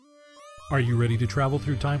Are you ready to travel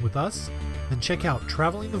through time with us? Then check out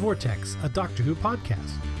Traveling the Vortex, a Doctor Who podcast.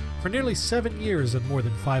 For nearly 7 years and more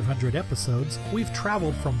than 500 episodes, we've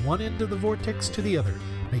traveled from one end of the vortex to the other,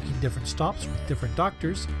 making different stops with different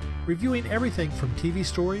doctors, reviewing everything from TV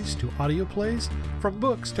stories to audio plays, from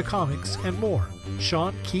books to comics, and more.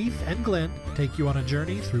 Sean, Keith, and Glenn take you on a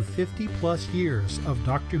journey through 50-plus years of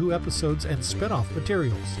Doctor Who episodes and spin-off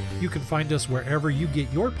materials. You can find us wherever you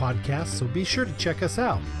get your podcasts, so be sure to check us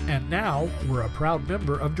out. And now, we're a proud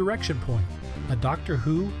member of Direction Point, a Doctor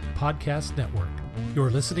Who podcast network.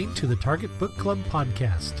 You're listening to the Target Book Club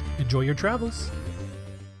podcast. Enjoy your travels.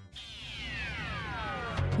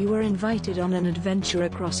 You are invited on an adventure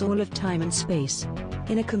across all of time and space,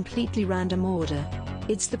 in a completely random order.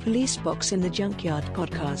 It's the Police Box in the Junkyard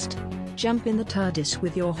podcast. Jump in the TARDIS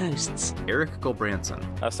with your hosts, Eric Gulbranson,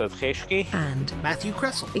 Asad Kheshki, and Matthew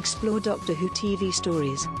Kressel. Explore Doctor Who TV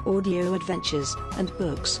stories, audio adventures, and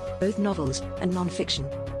books, both novels and non-fiction.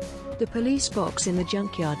 The Police Box in the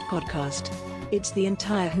Junkyard podcast. It's the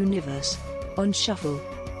entire Whoniverse on shuffle.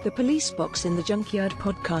 The Police Box in the Junkyard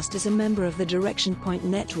podcast is a member of the Direction Point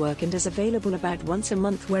network and is available about once a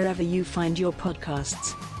month wherever you find your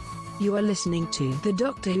podcasts. You are listening to the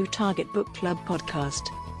Doctor Who Target Book Club podcast.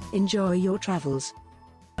 Enjoy your travels.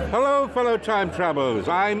 Hello, fellow time travelers.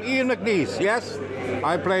 I'm Ian McNeice, yes?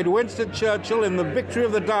 I played Winston Churchill in The Victory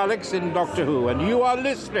of the Daleks in Doctor Who, and you are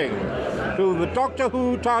listening to the Doctor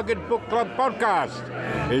Who Target Book Club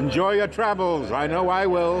podcast. Enjoy your travels. I know I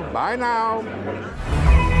will. Bye now.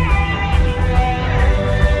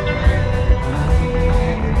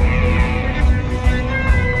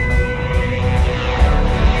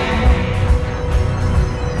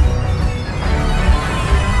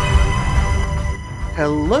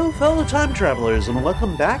 Hello, fellow time travelers, and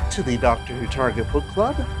welcome back to the Doctor Who Target Book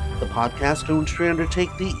Club, the podcast in which we undertake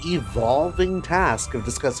the evolving task of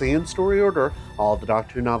discussing in story order all the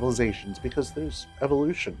Doctor Who novelizations, because there's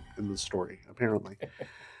evolution in the story, apparently.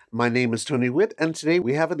 My name is Tony Witt, and today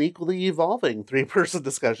we have an equally evolving three-person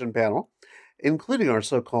discussion panel, including our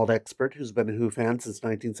so-called expert who's been a Who fan since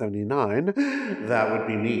 1979. That would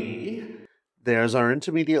be me. There's our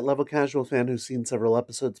intermediate-level casual fan who's seen several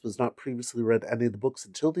episodes but has not previously read any of the books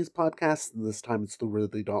until these podcasts, and this time it's the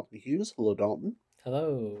worthy Dalton Hughes. Hello, Dalton.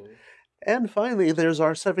 Hello. And finally, there's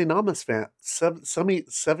our semi-novice fan.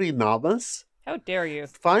 Semi-novice? How dare you?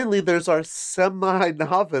 Finally, there's our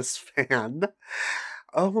semi-novice fan.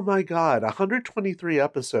 Oh my god, 123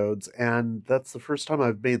 episodes, and that's the first time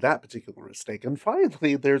I've made that particular mistake. And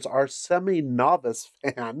finally, there's our semi-novice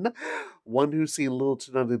fan, one who's seen little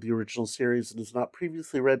to none of the original series and has not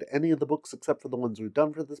previously read any of the books except for the ones we've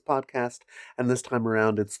done for this podcast, and this time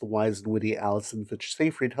around it's the wise and witty Alison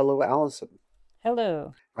Fitch-Seyfried. Hello, Alison.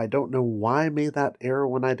 Hello. I don't know why I made that error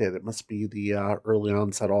when I did. It must be the early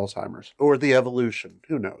onset Alzheimer's, or the evolution,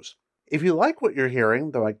 who knows. If you like what you're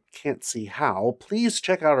hearing, though I can't see how, please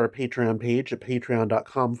check out our Patreon page at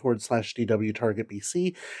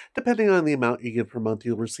patreon.com/DWTargetBC. Depending on the amount you give per month,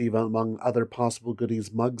 you'll receive, among other possible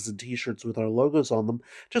goodies, mugs and t-shirts with our logos on them,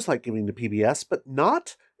 just like giving to PBS, but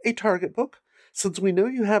not a Target book. Since we know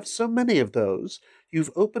you have so many of those,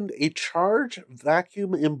 you've opened a charge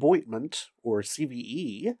vacuum emboyment, or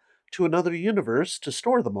CVE, to another universe to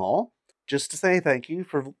store them all. Just to say thank you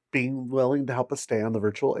for being willing to help us stay on the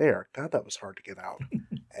virtual air. God, that was hard to get out.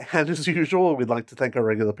 And as usual, we'd like to thank our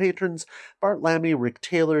regular patrons, Bart Lammy, Rick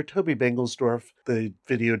Taylor, Toby Bengelsdorf, the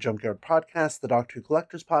Video Junkyard Podcast, the Doctor Who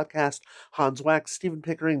Collectors Podcast, Hans Wax, Stephen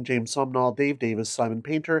Pickering, James Somnall, Dave Davis, Simon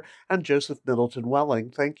Painter, and Joseph Middleton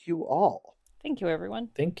Welling. Thank you all. Thank you, everyone.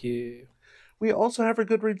 Thank you. We also have our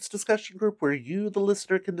Goodreads discussion group where you, the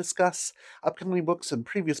listener, can discuss upcoming books and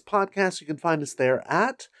previous podcasts. You can find us there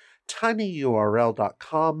at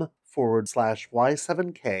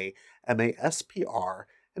tinyurl.com/Y7KMASPR,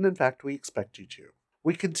 and in fact, we expect you to.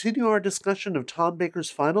 We continue our discussion of Tom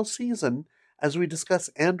Baker's final season as we discuss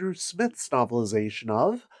Andrew Smith's novelization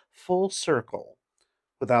of Full Circle.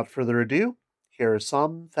 Without further ado, here are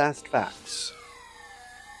some fast facts.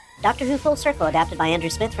 Doctor Who Full Circle, adapted by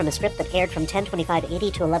Andrew Smith from a script that aired from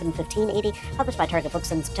 10/25/80 to 11/15/80, published by Target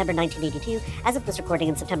Books in September 1982. As of this recording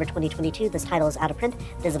in September 2022, this title is out of print.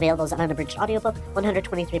 It is available as an unabridged audiobook,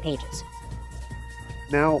 123 pages.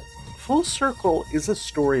 Now, Full Circle is a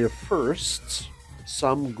story of firsts,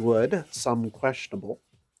 some good, some questionable.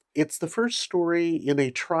 It's the first story in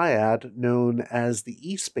a triad known as the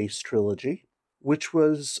E-Space Trilogy, which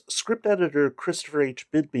was script editor Christopher H.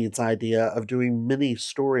 Bidmead's idea of doing mini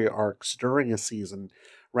story arcs during a season,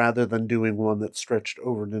 rather than doing one that stretched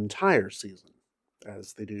over an entire season,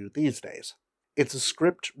 as they do these days. It's a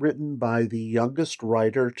script written by the youngest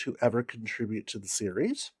writer to ever contribute to the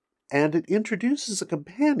series, And it introduces a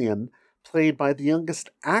companion played by the youngest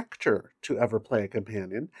actor to ever play a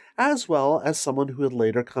companion, as well as someone who would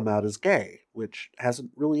later come out as gay, which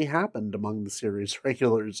hasn't really happened among the series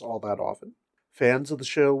regulars all that often. Fans of the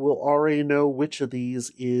show will already know which of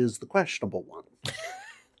these is the questionable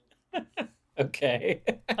one. Okay.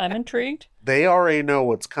 I'm intrigued. They already know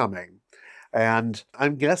what's coming. And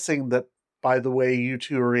I'm guessing that by the way you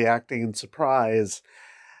two are reacting in surprise,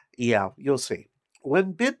 yeah, you'll see.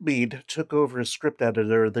 When Bidmead took over as script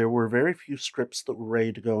editor, there were very few scripts that were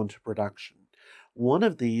ready to go into production. One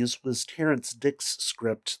of these was Terrence Dick's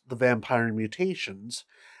script, The Vampire Mutations,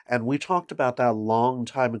 and we talked about that a long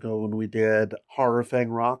time ago when we did Horror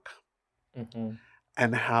Fang Rock,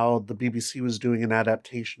 and how the BBC was doing an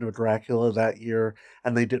adaptation of Dracula that year,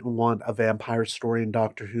 and they didn't want a vampire story in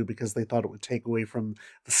Doctor Who because they thought it would take away from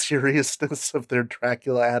the seriousness of their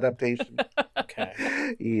Dracula adaptation.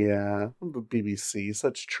 Okay. Yeah, the BBC,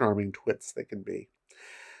 such charming twits they can be.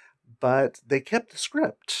 But they kept the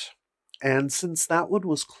script, and since that one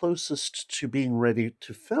was closest to being ready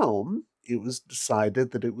to film, it was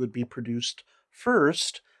decided that it would be produced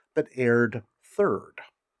first, but aired third.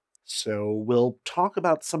 So we'll talk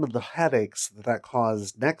about some of the headaches that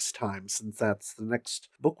caused next time, since that's the next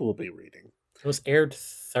book we'll be reading. It was aired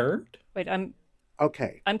third? Wait, I'm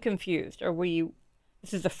confused. Are we?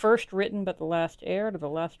 This is the first written but the last aired, or the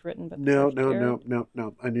last written but the first aired?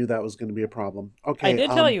 No. I knew that was going to be a problem. Okay. I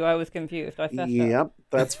did tell you I was confused. I fessed up. Yep,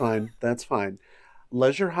 that's fine. That's fine.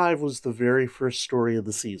 Leisure Hive was the very first story of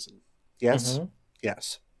the season. Yes? Mm-hmm.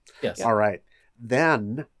 Yes. Yes. All right.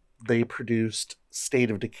 Then they produced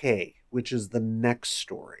State of Decay, which is the next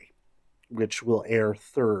story, which will air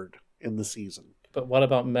third in the season. But what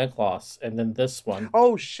about Meglos and then this one?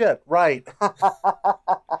 Oh, shit, right.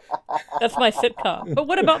 That's my sitcom. But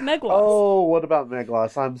what about Meglos? Oh, what about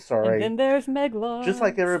Meglos? I'm sorry. And then there's Meglos. Just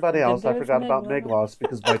like everybody else, I forgot about Meglos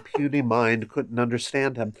because my puny mind couldn't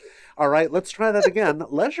understand him. All right, let's try that again.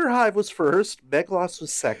 Leisure Hive was first, Meglos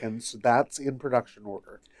was second, so that's in production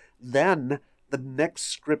order. Then the next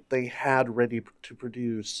script they had ready to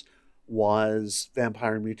produce was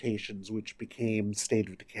Vampire Mutations, which became State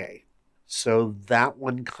of Decay. So that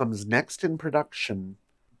one comes next in production,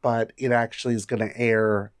 but it actually is going to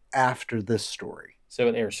air after this story. So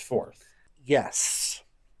it airs fourth. Yes.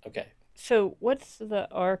 Okay. So what's the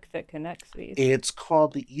arc that connects these? It's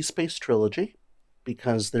called the E-Space Trilogy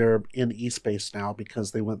because they're in E-Space now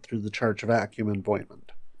because they went through the Charge of Acumen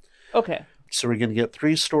Voidment. Okay. So we're going to get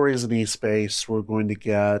 3 stories in E-Space. We're going to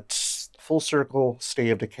get Full Circle,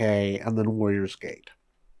 State of Decay, and then Warrior's Gate.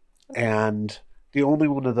 Okay. And the only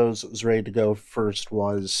one of those that was ready to go first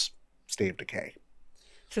was State of Decay.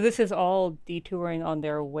 So this is all detouring on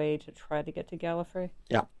their way to try to get to Gallifrey?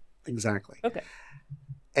 Yeah, exactly. Okay.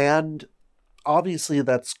 And obviously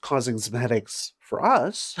that's causing some headaches for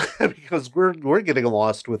us because we're getting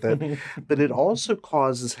lost with it. But it also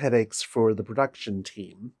causes headaches for the production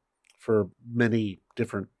team for many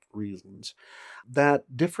different reasons.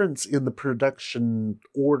 That difference in the production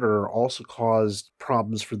order also caused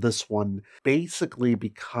problems for this one, basically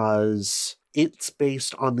because it's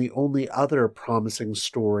based on the only other promising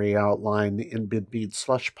story outline in Bidmead's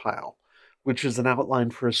Slush Pile, which is an outline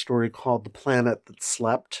for a story called The Planet That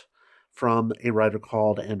Slept from a writer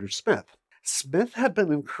called Andrew Smith. Smith had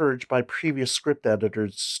been encouraged by previous script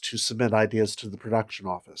editors to submit ideas to the production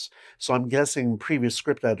office. So I'm guessing previous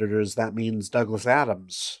script editors, that means Douglas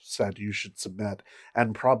Adams said you should submit.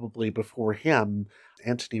 And probably before him,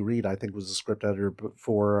 Anthony Reed, I think, was the script editor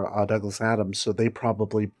for Douglas Adams. So they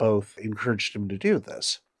probably both encouraged him to do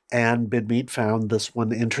this. And Bidmead found this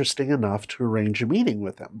one interesting enough to arrange a meeting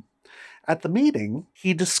with him. At the meeting,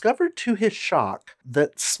 he discovered to his shock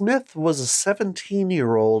that Smith was a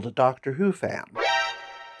 17-year-old Doctor Who fan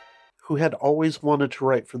who had always wanted to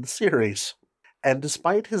write for the series. And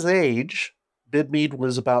despite his age, Bidmead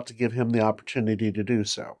was about to give him the opportunity to do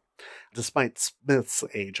so. Despite Smith's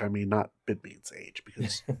age, I mean not Bidmead's age,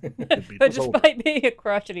 because Bidmead but was older. despite being a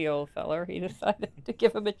crotchety old feller, he decided to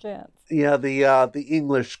give him a chance. Yeah, the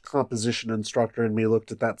English composition instructor in me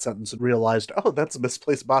looked at that sentence and realized, oh, that's a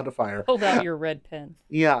misplaced modifier. Hold out your red pen.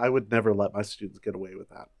 Yeah, I would never let my students get away with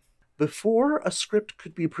that. Before a script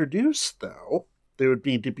could be produced, though, there would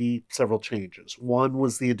need to be several changes. One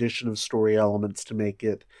was the addition of story elements to make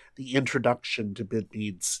it the introduction to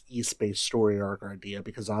Bidmead's E-Space story arc idea,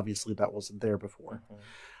 because obviously that wasn't there before. Mm-hmm.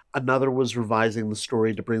 Another was revising the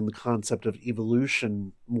story to bring the concept of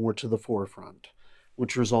evolution more to the forefront,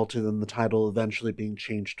 which resulted in the title eventually being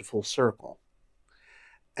changed to Full Circle.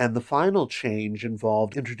 And the final change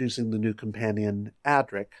involved introducing the new companion,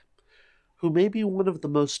 Adric, who may be one of the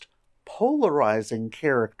most polarizing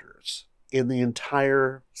characters in the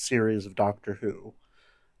entire series of Doctor Who,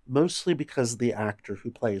 mostly because of the actor who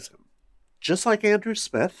plays him. Just like Andrew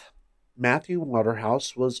Smith, Matthew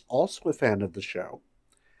Waterhouse was also a fan of the show,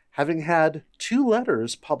 having had 2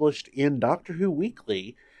 letters published in Doctor Who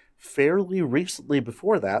Weekly fairly recently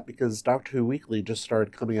before that, because Doctor Who Weekly just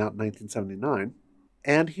started coming out in 1979.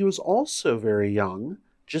 And he was also very young,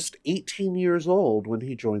 just 18 years old when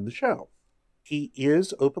he joined the show. He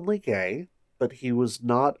is openly gay, but he was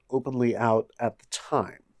not openly out at the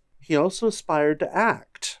time. He also aspired to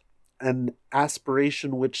act, an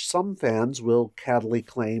aspiration which some fans will cattily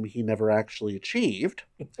claim he never actually achieved,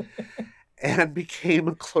 and became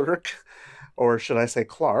a clerk, or should I say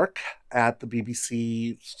Clark, at the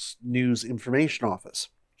BBC News Information Office.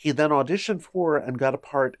 He then auditioned for and got a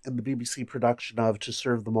part in the BBC production of To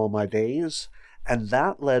Serve Them All My Days, and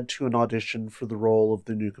that led to an audition for the role of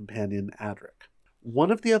the new companion Adric.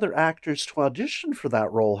 One of the other actors to audition for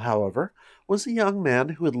that role, however, was a young man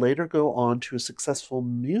who would later go on to a successful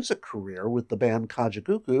music career with the band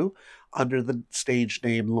Kajagoogoo under the stage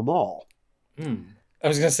name Lamal. I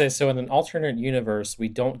was going to say, so in an alternate universe, we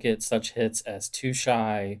don't get such hits as Too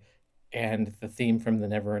Shy and the theme from The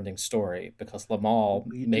Neverending Story, because Lamal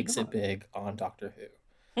makes it big on Doctor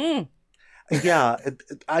Who. Yeah,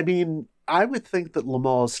 I mean, I would think that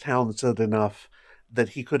Lamal is talented enough that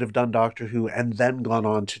he could have done Doctor Who and then gone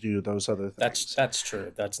on to do those other things. That's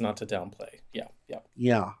true. That's not to downplay. Yeah.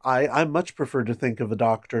 Yeah, I much prefer to think of a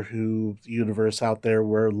Doctor Who universe out there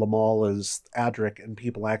where Lamal is Adric and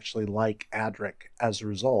people actually like Adric as a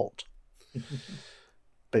result.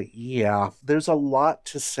 But yeah, there's a lot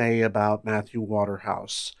to say about Matthew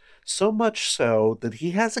Waterhouse. So much so that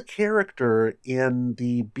he has a character in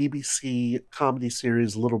the BBC comedy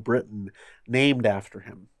series Little Britain named after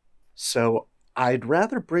him. So I'd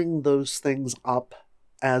rather bring those things up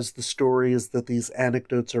as the stories that these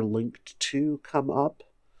anecdotes are linked to come up.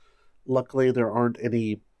 Luckily, there aren't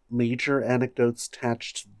any major anecdotes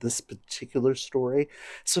attached to this particular story.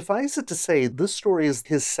 Suffice it to say, this story is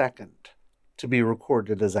his second to be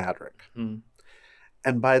recorded as Adric.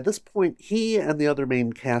 And by this point, he and the other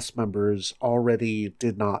main cast members already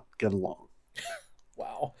did not get along.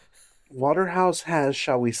 Wow. Waterhouse has,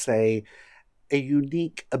 shall we say, a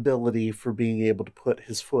unique ability for being able to put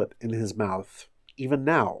his foot in his mouth, even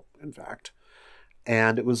now, in fact.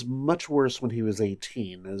 And it was much worse when he was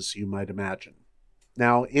 18, as you might imagine.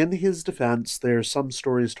 Now, in his defense, there are some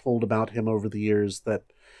stories told about him over the years that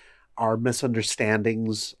are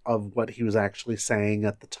misunderstandings of what he was actually saying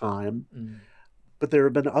at the time. But there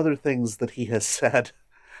have been other things that he has said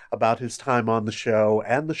about his time on the show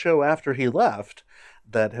and the show after he left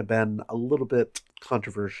that have been a little bit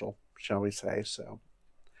controversial, shall we say. So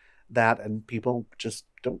that, and people just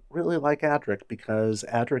don't really like Adric because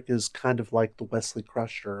Adric is kind of like the Wesley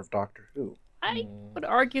Crusher of Doctor Who. I would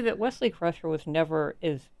argue that Wesley Crusher was never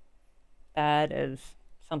as bad as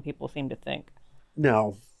some people seem to think.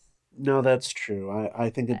 No, that's true.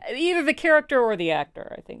 I think either the character or the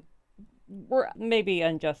actor, I think, were maybe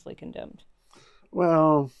unjustly condemned.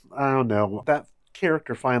 Well, I don't know. That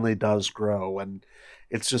character finally does grow, and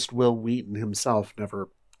it's just Will Wheaton himself never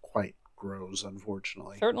quite grows,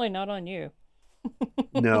 unfortunately. Certainly not on you.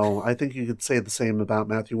 No, I think you could say the same about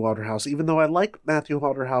Matthew Waterhouse. Even though I like Matthew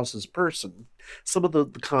Waterhouse as a person, some of the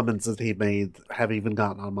comments that he made have even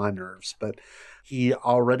gotten on my nerves. But he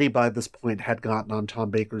already by this point had gotten on Tom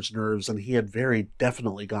Baker's nerves, and he had very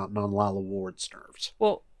definitely gotten on Lalla Ward's nerves.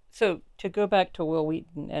 Well, so to go back to Will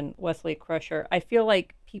Wheaton and Wesley Crusher, I feel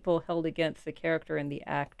like people held against the character and the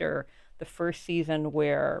actor the first season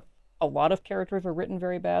where a lot of characters were written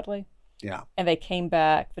very badly. Yeah. And they came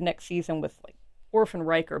back the next season with like Worf and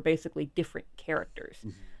Riker, basically different characters.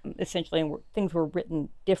 Essentially, and things were written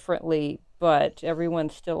differently, but everyone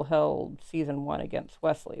still held season 1 against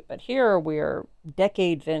Wesley. But here we're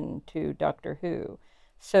decades into Doctor Who.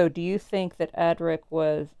 So do you think that Adric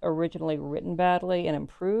was originally written badly and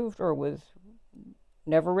improved, or was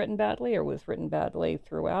never written badly, or was written badly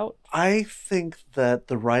throughout? I think that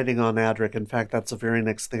the writing on Adric, in fact, that's the very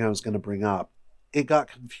next thing I was going to bring up. It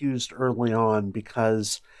got confused early on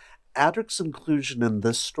because Adric's inclusion in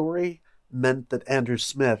this story meant that Andrew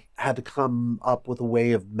Smith had to come up with a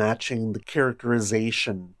way of matching the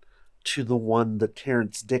characterization to the one that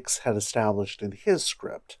Terrence Dicks had established in his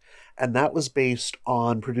script. And that was based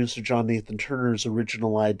on producer John Nathan Turner's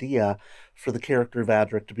original idea for the character of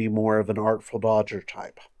Adric to be more of an Artful Dodger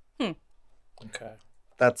type. Okay.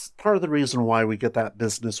 That's part of the reason why we get that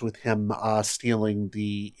business with him stealing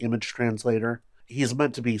the image translator. He's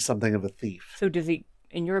meant to be something of a thief. So does he,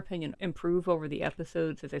 in your opinion, improve over the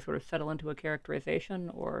episodes as they sort of settle into a characterization,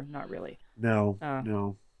 or not really? No.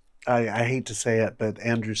 I hate to say it, but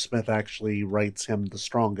Andrew Smith actually writes him the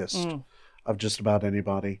strongest of just about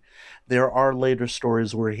anybody. There are later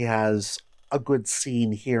stories where he has a good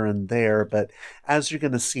scene here and there, but as you're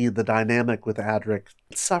going to see, the dynamic with Adric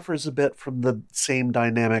suffers a bit from the same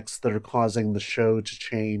dynamics that are causing the show to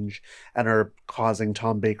change and are causing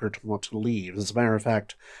Tom Baker to want to leave. As a matter of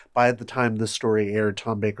fact, by the time this story aired,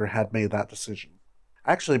 Tom Baker had made that decision.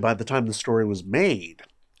 Actually, by the time the story was made,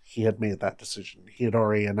 he had made that decision. He had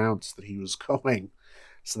already announced that he was going.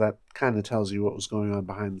 So that kind of tells you what was going on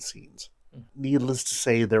behind the scenes. Needless to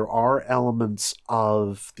say, there are elements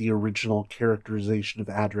of the original characterization of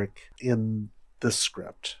Adric in this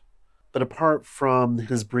script. But apart from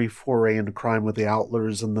his brief foray into crime with the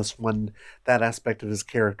Outlers in this one, that aspect of his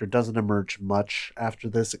character doesn't emerge much after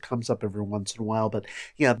this. It comes up every once in a while, but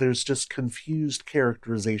yeah, there's just confused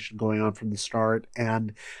characterization going on from the start.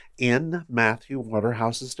 And in Matthew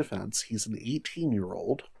Waterhouse's defense, he's an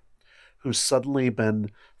 18-year-old who's suddenly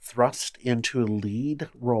been thrust into a lead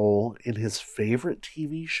role in his favorite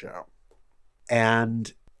TV show.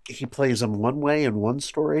 And he plays him one way in one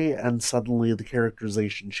story, and suddenly the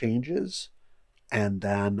characterization changes. And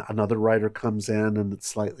then another writer comes in and it's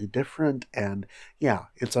slightly different. And yeah,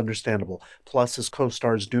 it's understandable. Plus, his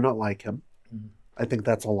co-stars do not like him. I think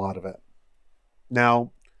that's a lot of it.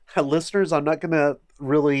 Now, listeners, I'm not going to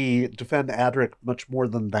really defend Adric much more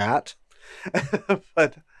than that.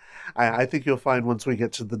 But I think you'll find once we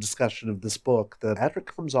get to the discussion of this book that Adric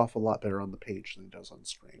comes off a lot better on the page than he does on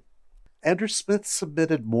screen. Andrew Smith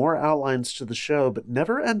submitted more outlines to the show, but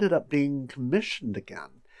never ended up being commissioned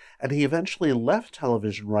again, and he eventually left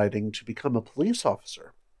television writing to become a police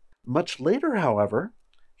officer. Much later, however,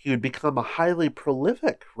 he would become a highly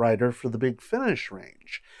prolific writer for the Big Finish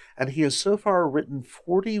range, and he has so far written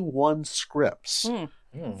 41 scripts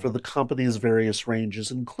for the company's various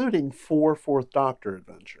ranges, including 4 Fourth Doctor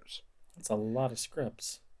adventures. That's a lot of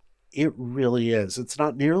scripts. It really is. It's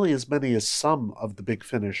not nearly as many as some of the Big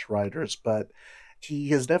Finish writers, but he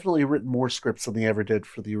has definitely written more scripts than he ever did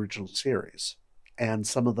for the original series, and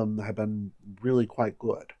some of them have been really quite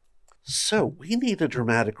good. So, we need a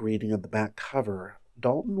dramatic reading of the back cover.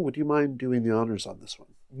 Dalton, would you mind doing the honors on this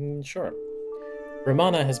one? Sure.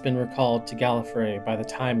 Romana has been recalled to Gallifrey by the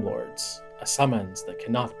Time Lords, a summons that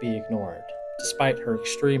cannot be ignored, despite her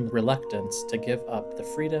extreme reluctance to give up the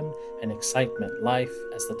freedom and excitement life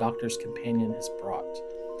as the Doctor's companion has brought.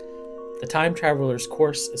 The time traveler's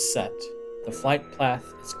course is set. The flight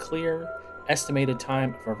path is clear. Estimated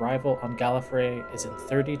time of arrival on Gallifrey is in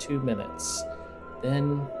 32 minutes.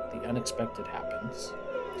 Then the unexpected happens.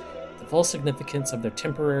 The full significance of their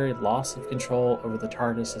temporary loss of control over the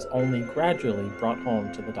TARDIS is only gradually brought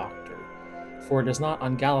home to the Doctor, for it is not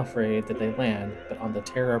on Gallifrey that they land, but on the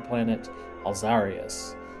terror planet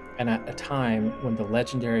Alzarius, and at a time when the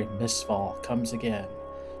legendary Mistfall comes again,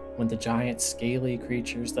 when the giant scaly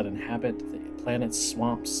creatures that inhabit the planet's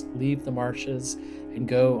swamps leave the marshes and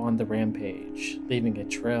go on the rampage, leaving a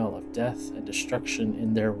trail of death and destruction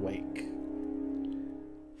in their wake.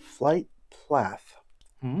 Flight Plath.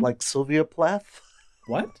 Like Sylvia Plath?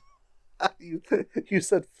 What? You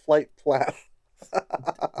said Flight Plath.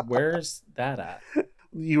 Where's that at?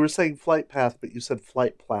 You were saying Flight Path, but you said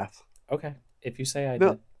Flight Plath. Okay, if you say I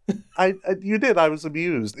did. You did. I was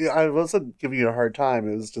amused. I wasn't giving you a hard time.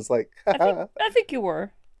 It was just like, I think you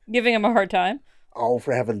were giving him a hard time. Oh,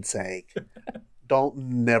 for heaven's sake.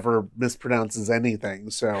 Dalton never mispronounces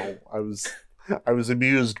anything, so I was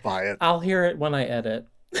amused by it. I'll hear it when I edit.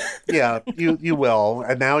 Yeah, you will.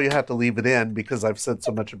 And now you have to leave it in because I've said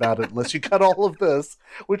so much about it unless you cut all of this,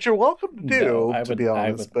 which you're welcome to do, to be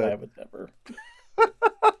honest. I would never.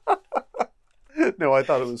 No, I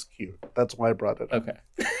thought it was cute. That's why I brought it up. Okay.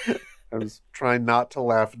 I was trying not to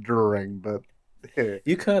laugh during, but hey.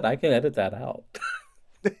 You could. I could edit that out.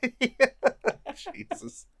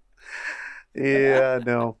 Jesus. Yeah,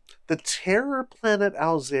 no. The terror planet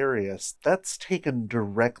Alzarius, that's taken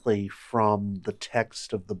directly from the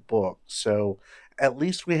text of the book. So at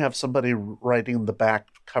least we have somebody writing the back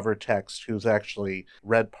cover text who's actually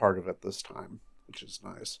read part of it this time, which is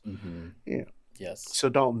nice. Mm-hmm. Yeah. Yes. So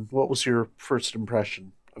Dalton, what was your first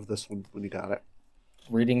impression of this one when you got it?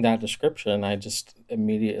 Reading that description, I just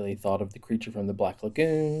immediately thought of the creature from the Black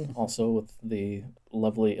Lagoon, also with the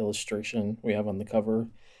lovely illustration we have on the cover.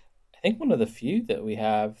 I think one of the few that we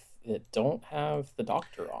have that don't have the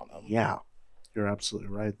Doctor on them. Yeah, you're absolutely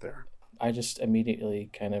right there. I just immediately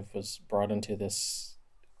kind of was brought into this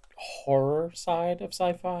horror side of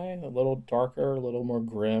sci-fi, a little darker, a little more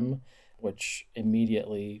grim, which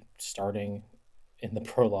immediately starting in the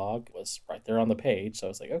prologue was right there on the page. So I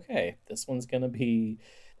was like, okay, this one's going to be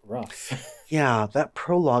rough. Yeah, that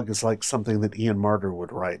prologue is like something that Ian Marter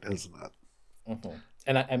would write, isn't it? Hmm.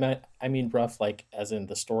 And I mean rough, like as in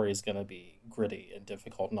the story is going to be gritty and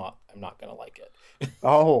difficult. Not I'm not going to like it.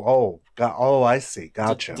 I see.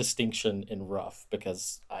 Gotcha. Distinction in rough,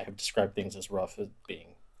 because I have described things as rough as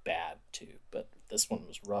being bad too, but this one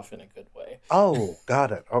was rough in a good way. Oh,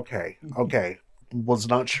 got it. Okay. Okay. Was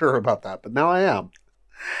not sure about that, but now I am.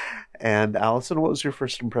 And Allison, what was your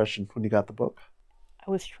first impression when you got the book? I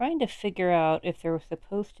was trying to figure out if there was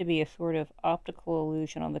supposed to be a sort of optical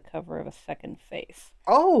illusion on the cover of a second face.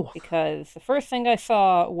 Oh, Because the first thing I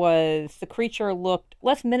saw was the creature looked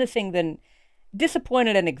less menacing than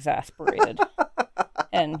disappointed and exasperated.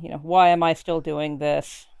 And, why am I still doing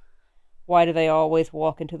this? Why do they always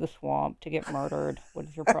walk into the swamp to get murdered? What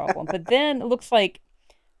is your problem? But then it looks like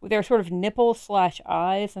they're sort of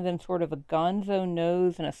nipples/eyes, and then sort of a gonzo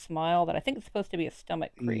nose and a smile that I think is supposed to be a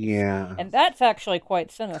stomach crease. yeah. And that's actually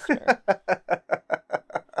quite sinister.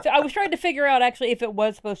 So I was trying to figure out actually if it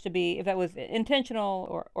was supposed to be, if that was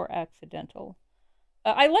intentional or accidental.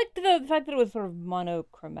 I liked the fact that it was sort of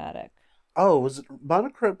monochromatic. Oh, was it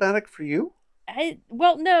monochromatic for you?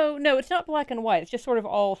 Well, no, it's not black and white. It's just sort of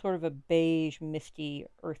all sort of a beige, misty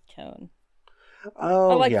earth tone.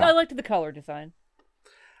 Oh, yeah. I liked the color design.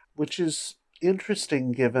 Which is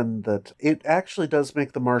interesting given that it actually does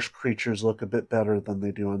make the marsh creatures look a bit better than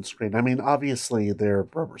they do on screen. I mean, obviously they're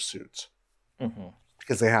rubber suits. Mm-hmm.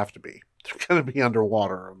 Because they have to be. They're going to be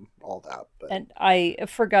underwater and all that. But... And I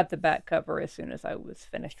forgot the back cover as soon as I was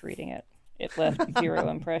finished reading it. It left zero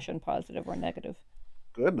impression, positive or negative.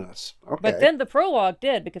 Goodness. Okay. But then the prologue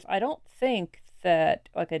did, because I don't think that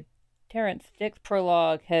like a Terrence Dicks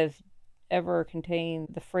prologue has ever contained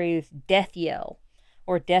the phrase death yell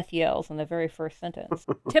or death yells in the very first sentence.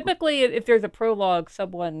 Typically, if there's a prologue,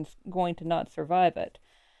 someone's going to not survive it,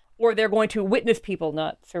 or they're going to witness people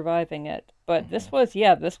not surviving it. But this was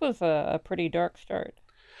a pretty dark start.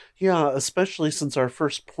 Yeah, especially since our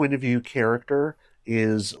first point of view character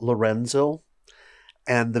is Lorenzo,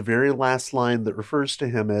 and the very last line that refers to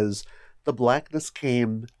him is, "The blackness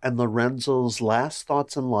came, and Lorenzo's last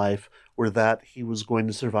thoughts in life were that he was going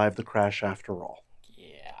to survive the crash after all."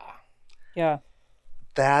 Yeah.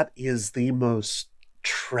 That is the most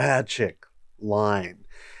tragic line.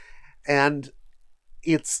 And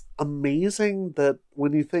it's amazing that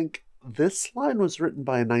when you think this line was written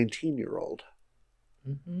by a 19-year-old.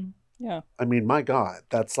 Mm-hmm. Yeah. I mean, my God,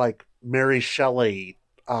 that's like Mary Shelley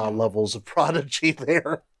levels of prodigy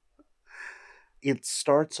there. It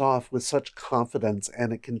starts off with such confidence,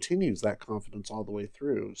 and it continues that confidence all the way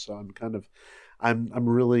through. So I'm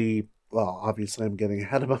really, well, obviously I'm getting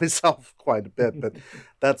ahead of myself quite a bit, but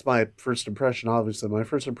that's my first impression. Obviously, my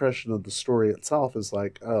first impression of the story itself is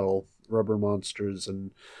like, oh, rubber monsters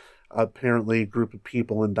and apparently a group of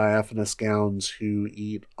people in diaphanous gowns who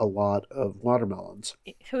eat a lot of watermelons.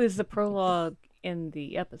 Who is the prologue in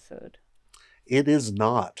the episode? It is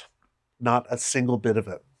not a single bit of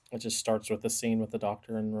it. It just starts with the scene with the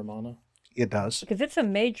Doctor and Romana. It does. Because it's a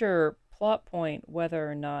major plot point whether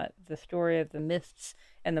or not the story of the Mists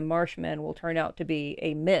and the Marshmen will turn out to be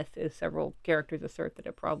a myth, as several characters assert that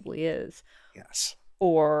it probably is. Yes.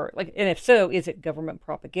 Or, and if so, is it government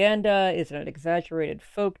propaganda? Is it an exaggerated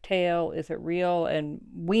folk tale? Is it real? And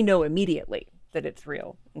we know immediately that it's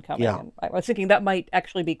real and coming. Yeah. And I was thinking that might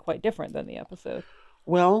actually be quite different than the episode.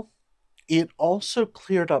 Well, it also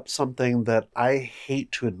cleared up something that I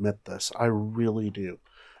hate to admit this. I really do.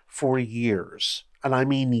 For years, and I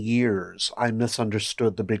mean years, I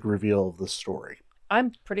misunderstood the big reveal of the story.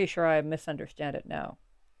 I'm pretty sure I misunderstand it now.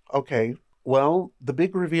 Okay. Well, the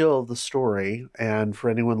big reveal of the story, and for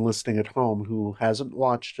anyone listening at home who hasn't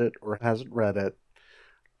watched it or hasn't read it,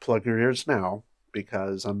 plug your ears now,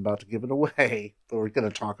 because I'm about to give it away, but we're going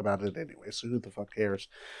to talk about it anyway, so who the fuck cares?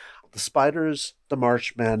 The spiders, the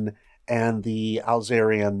Marshmen, and the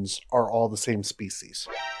Alzarians are all the same species.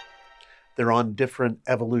 They're on different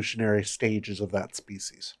evolutionary stages of that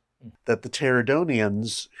species. That the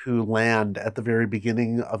Pterodonians, who land at the very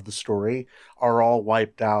beginning of the story, are all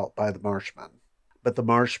wiped out by the Marshmen. But the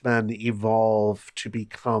Marshmen evolve to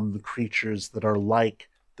become the creatures that are like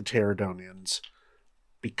the Pterodonians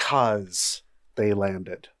because they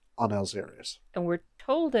landed on Alzarius. And we're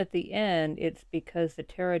told at the end it's because the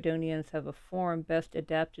Pterodonians have a form best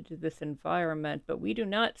adapted to this environment, but we do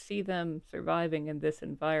not see them surviving in this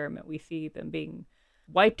environment. We see them being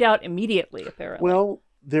wiped out immediately, apparently. Well,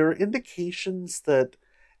 there are indications that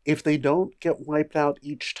if they don't get wiped out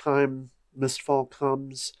each time Mistfall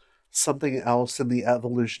comes, something else in the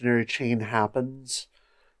evolutionary chain happens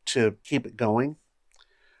to keep it going.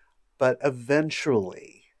 But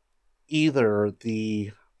eventually, either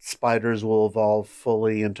the spiders will evolve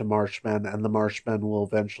fully into marshmen, and the marshmen will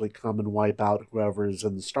eventually come and wipe out whoever is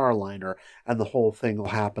in the Starliner, and the whole thing will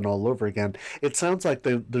happen all over again. It sounds like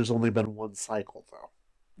there's only been one cycle, though.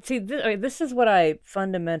 See, this is what I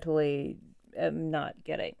fundamentally am not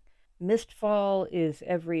getting. Mistfall is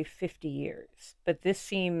every 50 years, but this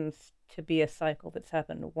seems to be a cycle that's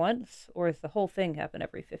happened once, or is the whole thing happen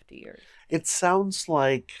every 50 years? It sounds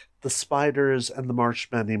like the spiders and the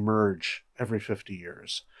marshmen emerge every 50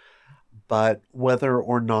 years. But whether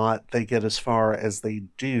or not they get as far as they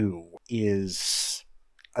do is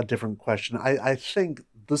a different question. I think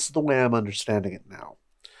this is the way I'm understanding it now.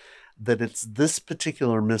 That it's this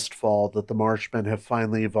particular Mistfall that the Marshmen have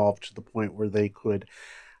finally evolved to the point where they could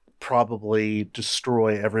probably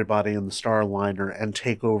destroy everybody in the Starliner and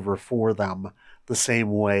take over for them the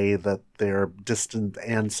same way that their distant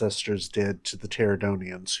ancestors did to the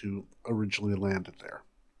Pterodonians who originally landed there.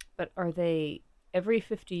 But are they every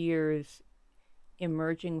 50 years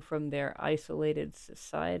emerging from their isolated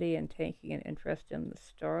society and taking an interest in the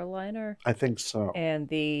Starliner? I think so. And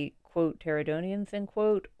the, quote, Pterodonians, end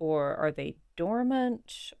quote? Or are they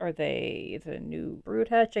dormant? Is it a new brood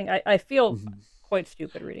hatching? I feel quite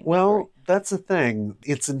stupid reading this story. That's the thing.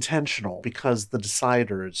 It's intentional because the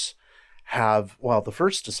Deciders the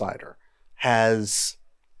first Decider has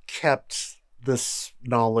kept this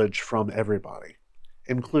knowledge from everybody,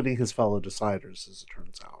 including his fellow Deciders, as it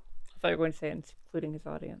turns out. I thought you were going to say including his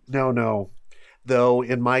audience. No. Though,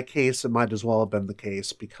 in my case, it might as well have been the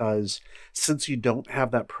case, because since you don't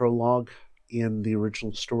have that prologue in the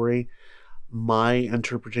original story, my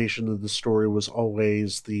interpretation of the story was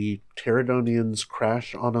always the Pterodonians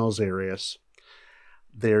crash on Alzarius.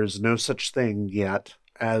 There's no such thing yet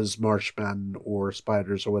as marshmen or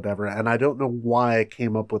spiders or whatever, and I don't know why I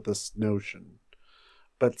came up with this notion,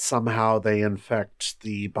 but somehow they infect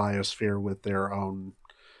the biosphere with their own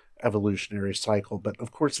evolutionary cycle. But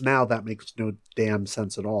of course now that makes no damn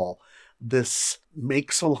sense at all. This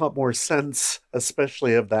makes a lot more sense,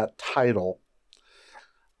 especially of that title.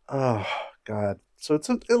 Oh God. So it's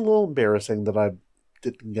a little embarrassing that I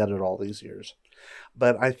didn't get it all these years.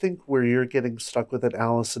 But I think where you're getting stuck with it,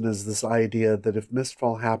 Allison, is this idea that if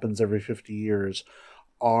Mistfall happens every 50 years,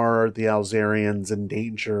 are the Alzarians in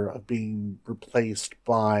danger of being replaced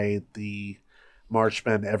by the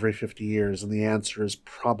Marshmen every 50 years? And the answer is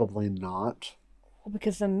probably not. Well,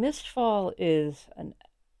 because the Mistfall is an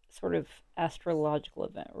sort of astrological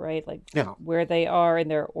event, right? Like where they are in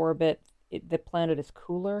their orbit, the planet is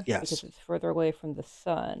cooler because it's further away from the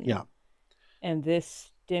sun. Yeah. And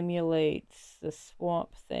this stimulates the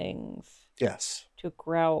swamp things to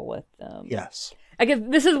growl with them. Yes. I guess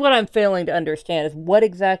this is what I'm failing to understand, is what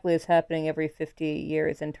exactly is happening every 50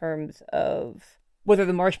 years in terms of whether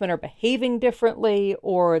the Marshmen are behaving differently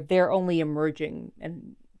or they're only emerging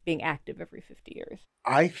and being active every 50 years.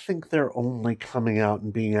 I think they're only coming out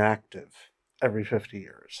and being active every 50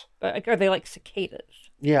 years. But are they like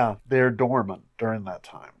cicadas? Yeah, they're dormant during that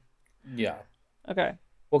time. Yeah. Okay.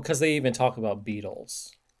 Well, because they even talk about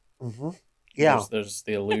beetles. Mm-hmm. Yeah. There's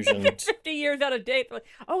the illusion. 50 years out of date. Like,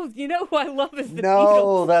 you know who I love is the Beatles.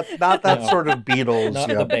 No, that's not that sort of Beatles. Not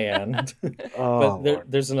the band. Oh, but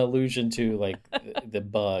there's an allusion to like the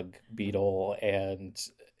bug beetle, and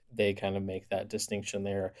they kind of make that distinction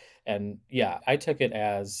there. And yeah, I took it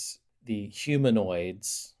as the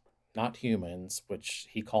humanoids, not humans, which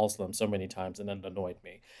he calls them so many times, and it annoyed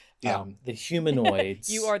me. Yeah. The humanoids.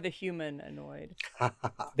 You are the human annoyed.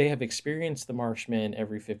 They have experienced the Marshmen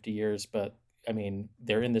every 50 years, but I mean,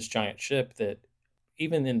 they're in this giant ship that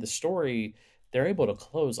even in the story, they're able to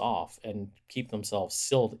close off and keep themselves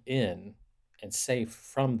sealed in and safe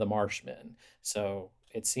from the Marshmen. So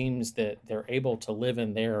it seems that they're able to live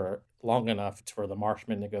in there long enough for the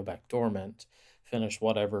Marshmen to go back dormant, finish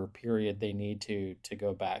whatever period they need to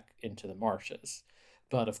go back into the marshes.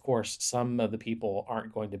 But of course, some of the people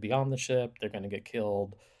aren't going to be on the ship. They're going to get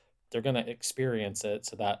killed. They're going to experience it.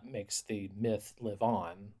 So that makes the myth live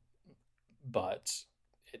on. But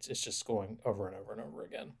it's just going over and over and over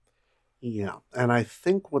again. Yeah. And I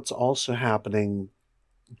think what's also happening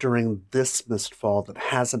during this Mistfall that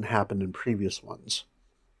hasn't happened in previous ones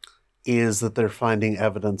is that they're finding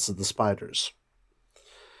evidence of the spiders.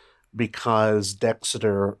 Because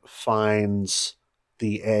Dexter finds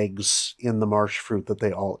the eggs in the marsh fruit that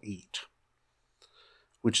they all eat.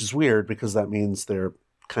 Which is weird because that means they're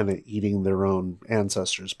kind of eating their own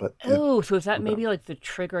ancestors. But so is that maybe like the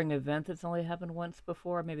triggering event that's only happened once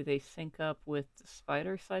before? Maybe they sync up with the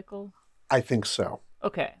spider cycle? I think so.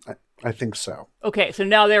 Okay. I think so. Okay, so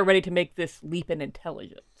now they're ready to make this leap in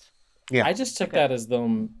intelligence. Yeah. I just took that as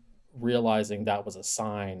them realizing that was a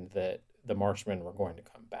sign that the Marshmen were going to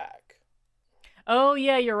come back. Oh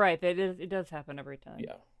yeah, you're right. It does happen every time.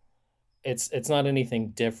 Yeah. It's not anything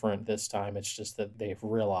different this time. It's just that they've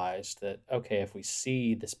realized that, okay, if we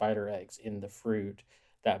see the spider eggs in the fruit,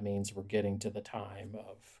 that means we're getting to the time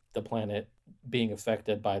of the planet being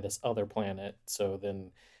affected by this other planet. So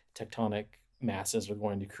then tectonic masses are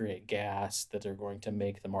going to create gas that are going to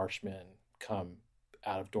make the Marshmen come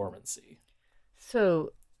out of dormancy.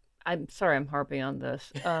 So, I'm sorry I'm harping on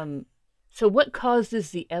this. So what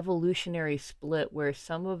causes the evolutionary split where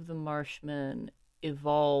some of the Marshmen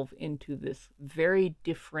evolve into this very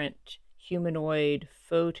different humanoid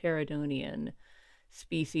faux pterodonian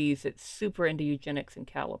species that's super into eugenics and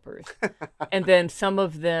calipers, and then some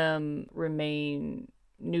of them remain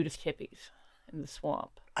nudist hippies in the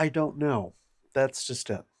swamp? I don't know. That's just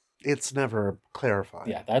it. It's never clarified.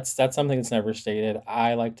 Yeah, that's something that's never stated.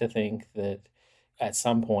 I like to think that at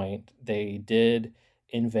some point they did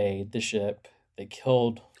invade the ship. They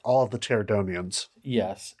killed all the Pterodonians.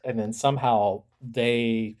 Yes, and then somehow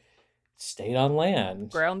they stayed on land.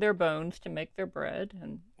 Ground their bones to make their bread,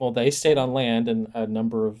 and well, they stayed on land, and a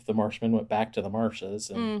number of the Marshmen went back to the marshes,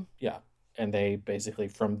 and yeah, and they basically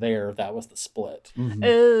from there that was the split. Mm-hmm.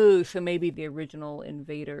 Oh, so maybe the original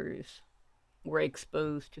invaders were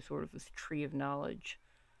exposed to sort of this tree of knowledge.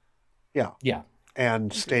 Yeah. Yeah.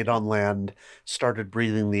 And stayed on land, started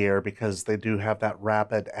breathing the air because they do have that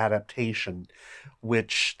rapid adaptation,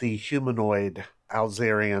 which the humanoid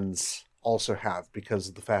Alzarians also have because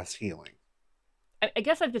of the fast healing. I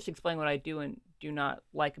guess I've just explained what I do and do not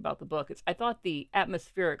like about the book. I thought the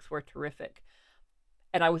atmospherics were terrific,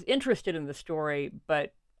 and I was interested in the story,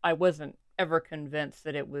 but I wasn't ever convinced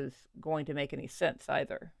that it was going to make any sense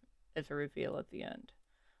either, as a reveal at the end.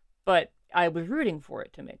 But I was rooting for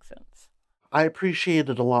it to make sense. I appreciate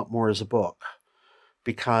it a lot more as a book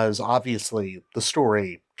because obviously the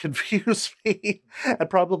story confused me and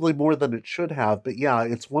probably more than it should have. But yeah,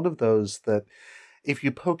 it's one of those that if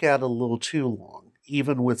you poke at it a little too long,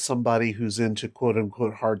 even with somebody who's into quote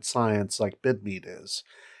unquote hard science like Bidmead is,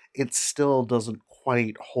 it still doesn't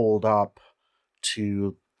quite hold up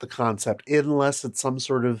to the concept unless it's some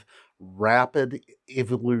sort of rapid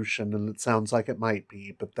evolution, and it sounds like it might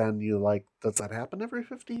be, but then you like, does that happen every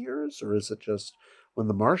 50 years, or is it just when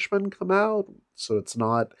the Marshmen come out? So it's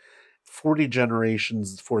not 40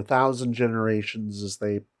 generations, 4,000 generations, as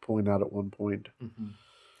they point out at one point. Mm-hmm.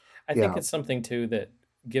 I think it's something too that,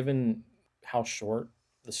 given how short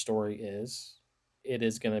the story is, it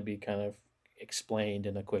is going to be kind of explained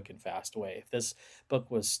in a quick and fast way. If this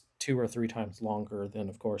book was 2 or 3 times longer, then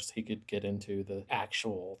of course he could get into the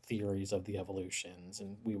actual theories of the evolutions,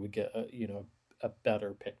 and we would get a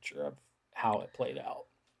better picture of how it played out.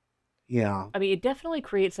 Yeah. I mean, it definitely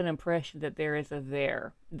creates an impression that there is a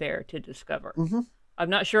there to discover. Mm-hmm.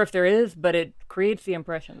 I'm not sure if there is, but it creates the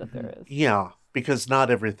impression that there is. Yeah, because not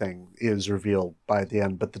everything is revealed by the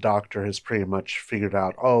end, but the Doctor has pretty much figured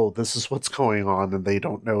out, oh, this is what's going on, and they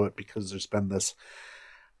don't know it because there's been this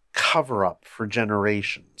cover-up for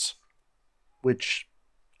generations, which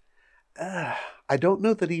I don't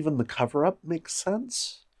know that even the cover-up makes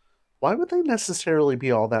sense. Why would they necessarily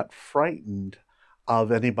be all that frightened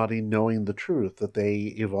of anybody knowing the truth, that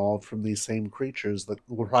they evolved from these same creatures that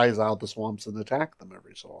rise out of the swamps and attack them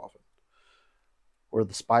every so often? Or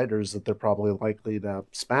the spiders that they're probably likely to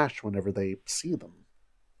smash whenever they see them.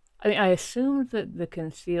 I mean, I assumed that the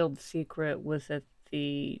concealed secret was that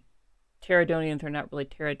the Pterodonians are not really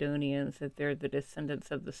Pterodonians, that they're the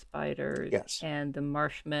descendants of the spiders and the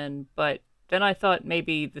Marshmen. But then I thought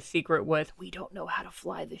maybe the secret was, we don't know how to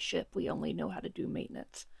fly the ship. We only know how to do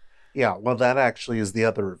maintenance. Yeah, well, that actually is the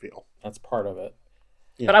other reveal. That's part of it.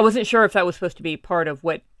 Yeah. But I wasn't sure if that was supposed to be part of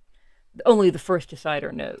what only the first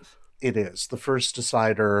decider knows. It is. The first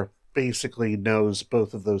decider basically knows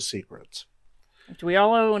both of those secrets. Do we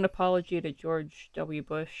all owe an apology to George W.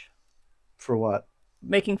 Bush? For what?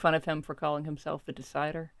 Making fun of him for calling himself the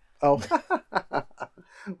decider. Oh,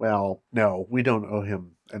 well, no, we don't owe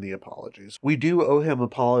him any apologies. We do owe him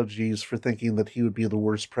apologies for thinking that he would be the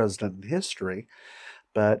worst president in history.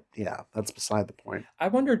 But yeah, that's beside the point. I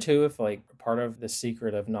wonder too if part of the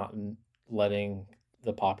secret of not letting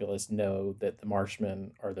the populace know that the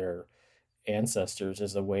Marshmen are their ancestors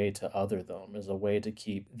is a way to other them, is a way to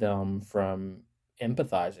keep them from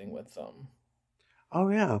empathizing with them. Oh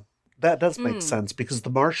yeah, that does make sense, because the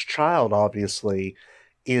Marsh child obviously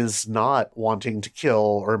is not wanting to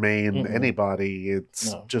kill or maim anybody.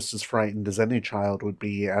 It's just as frightened as any child would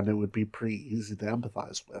be, and it would be pretty easy to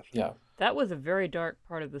empathize with. Yeah. That was a very dark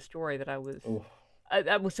part of the story that I was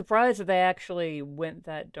surprised that they actually went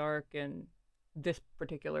that dark in this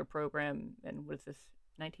particular program. And what is this,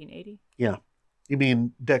 1980. Yeah. You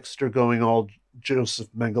mean Dexter going all Joseph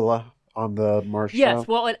Mengele on the Marsh Yes, Child?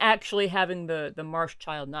 well, and actually having the Marsh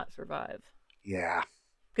child not survive. Yeah.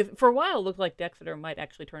 Because for a while it looked like Dexter might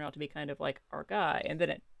actually turn out to be kind of like our guy, and then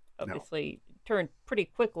it obviously turned pretty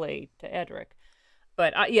quickly to Edric.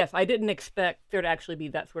 But yes, I didn't expect there to actually be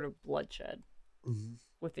that sort of bloodshed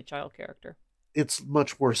with the child character. It's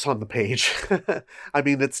much worse on the page. I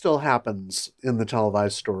mean, it still happens in the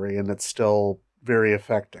televised story, and it's still very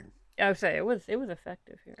affecting. I would say it was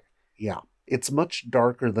effective here. Yeah. It's much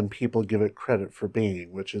darker than people give it credit for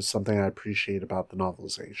being, which is something I appreciate about the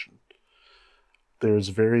novelization. There's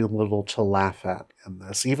very little to laugh at in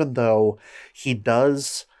this, even though he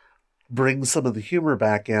does bring some of the humor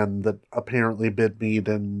back in that apparently Bidmead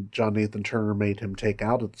and John Nathan Turner made him take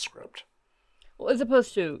out of the script. Well, as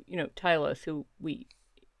opposed to, Tylus, who we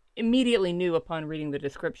immediately knew upon reading the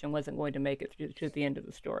description wasn't going to make it to the end of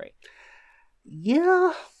the story.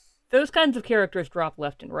 Yeah. Those kinds of characters drop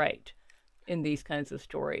left and right in these kinds of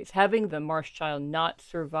stories. Having the Marsh child not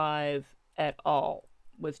survive at all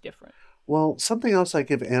was different. Well, something else I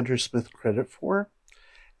give Andrew Smith credit for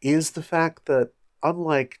is the fact that,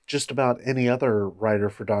 unlike just about any other writer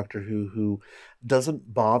for Doctor Who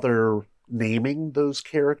doesn't bother naming those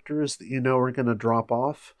characters that you know are going to drop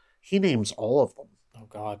off, he names all of them. Oh,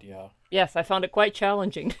 God, yeah. Yes, I found it quite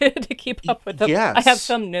challenging to keep up with them. Yes. I have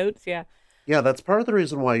some notes, yeah. Yeah, that's part of the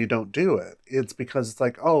reason why you don't do it. It's because it's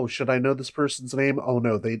like, oh, should I know this person's name? Oh,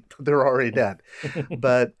 no, they're already dead.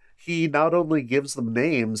 But he not only gives them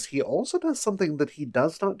names, he also does something that he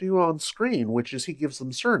does not do on screen, which is he gives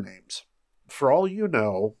them surnames. For all you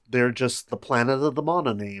know, they're just the Planet of the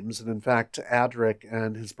Mana names, and in fact, Adric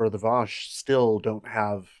and his brother Vosh still don't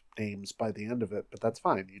have names by the end of it, but that's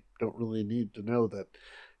fine. You don't really need to know that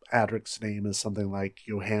Adric's name is something like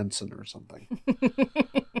Johansson or something.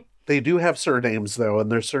 They do have surnames, though,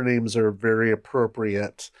 and their surnames are very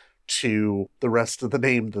appropriate to the rest of the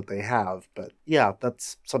name that they have. But yeah,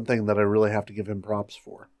 that's something that I really have to give him props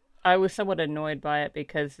for. I was somewhat annoyed by it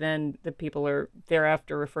because then the people are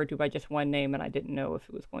thereafter referred to by just one name, and I didn't know if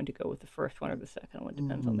it was going to go with the first one or the second one.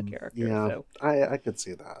 Depends on the character. Yeah, so. I could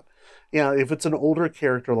see that. Yeah, if it's an older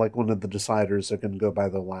character like one of the Deciders, they're going to go by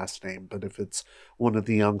their last name. But if it's one of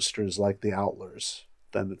the youngsters like the Outlers,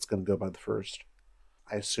 then it's going to go by the first.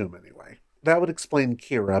 I assume, anyway. That would explain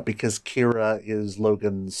Kira, because Kira is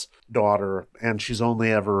Logan's daughter, and she's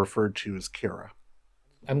only ever referred to as Kira.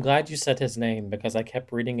 I'm glad you said his name, because I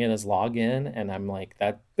kept reading it as Login, and I'm like,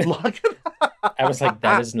 that... Logan? I was like,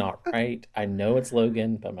 that is not right. I know it's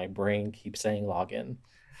Logan, but my brain keeps saying Login.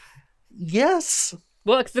 Yes.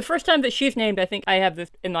 Well, it's the first time that she's named, I think I have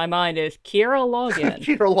this in my mind, is Kira Logan.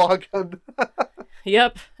 Kira Logan.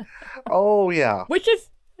 Yep. Oh, yeah. Which is,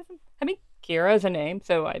 Kira is a name,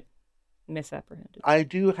 so I misapprehended. I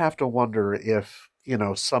do have to wonder if,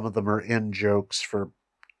 some of them are in jokes for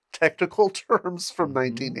technical terms from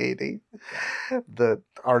 1980 that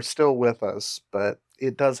are still with us, but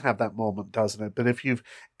it does have that moment, doesn't it? But if you've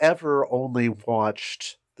ever only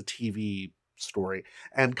watched the TV story,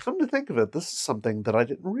 and come to think of it, this is something that I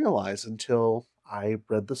didn't realize until I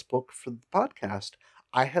read this book for the podcast.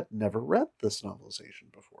 I had never read this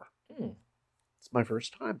novelization before. It's my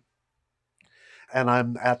first time. And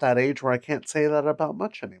I'm at that age where I can't say that about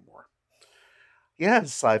much anymore.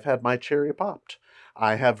 Yes, I've had my cherry popped.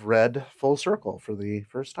 I have read Full Circle for the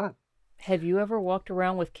first time. Have you ever walked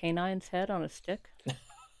around with K9's head on a stick?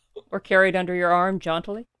 Or carried under your arm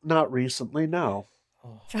jauntily? Not recently, no.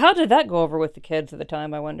 So how did that go over with the kids at the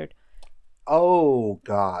time, I wondered? Oh,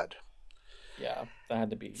 God. Yeah, that had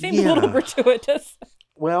to be... Seemed a little gratuitous.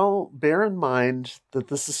 Well, bear in mind that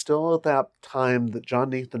this is still at that time that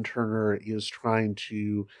John Nathan Turner is trying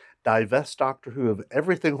to divest Doctor Who of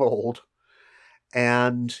everything old,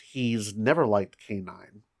 and he's never liked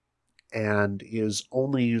K9, and is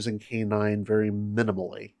only using K9 very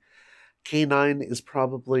minimally. K9 is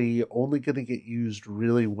probably only going to get used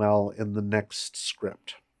really well in the next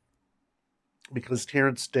script, because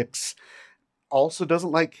Terrence Dicks also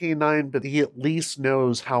doesn't like K9, but he at least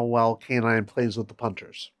knows how well K9 plays with the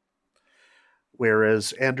punters.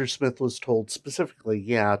 Whereas Andrew Smith was told specifically,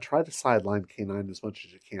 try to sideline K9 as much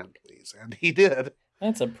as you can, please. And he did.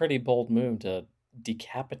 That's a pretty bold move to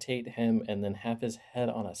decapitate him and then have his head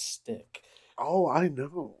on a stick. Oh, I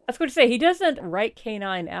know. I was going to say, he doesn't write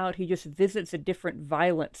K9 out, he just visits a different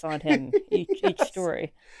violence on him each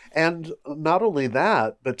story. And not only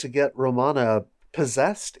that, but to get Romana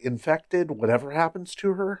possessed, infected, whatever happens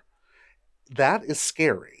to her, that is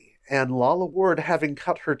scary. And Lalla Ward, having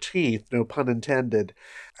cut her teeth, no pun intended,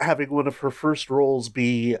 having one of her first roles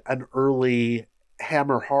be an early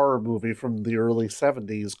Hammer horror movie from the early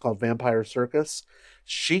 70s called Vampire Circus.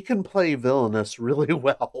 She can play villainous really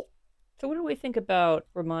well. So what do we think about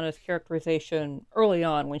Romana's characterization early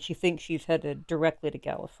on when she thinks she's headed directly to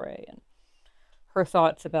Gallifrey, and her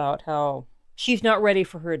thoughts about how she's not ready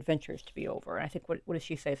for her adventures to be over? And I think, what does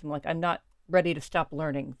she say? Something like, I'm not ready to stop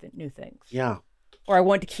learning new things. Yeah. Or I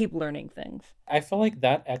want to keep learning things. I feel like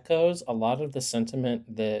that echoes a lot of the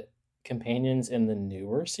sentiment that companions in the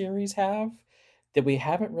newer series have that we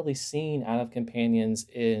haven't really seen out of companions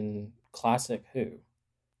in classic Who.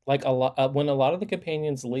 Like when a lot of the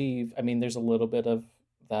companions leave, I mean, there's a little bit of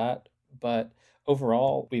that, but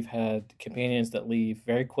overall, we've had companions that leave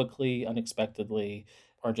very quickly, unexpectedly,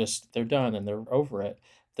 or just they're done and they're over it.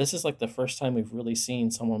 This is like the first time we've really seen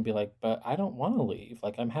someone be like, but I don't want to leave.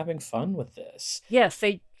 Like, I'm having fun with this. Yes,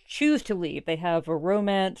 they choose to leave. They have a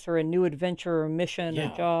romance or a new adventure or mission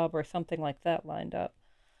or job or something like that lined up.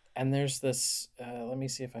 And there's this, let me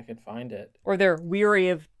see if I can find it. Or they're weary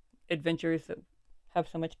of adventures that have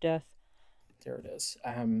so much death. There it is.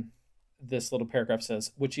 This little paragraph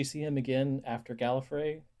says, would she see him again after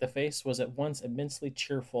Gallifrey? The face was at once immensely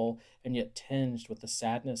cheerful and yet tinged with the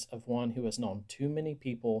sadness of one who has known too many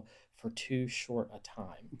people for too short a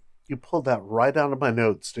time. You pulled that right out of my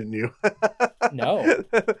notes, didn't you? No.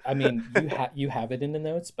 I mean, you have it in the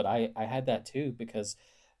notes, but I had that too, because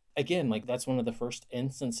again, like, that's one of the first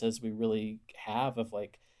instances we really have of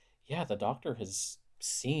like, yeah, the Doctor has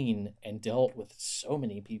seen and dealt with so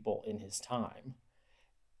many people in his time.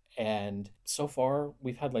 And so far,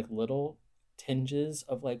 we've had like little tinges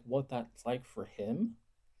of like what that's like for him.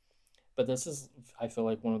 But this is, I feel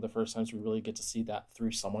like, one of the first times we really get to see that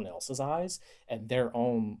through someone else's eyes and their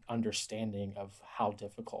own understanding of how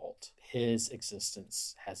difficult his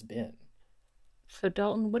existence has been. So,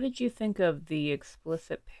 Dalton, what did you think of the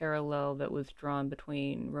explicit parallel that was drawn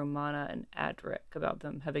between Romana and Adric about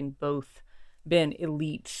them having both been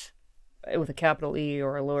elites with a capital E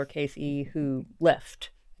or a lowercase e who left?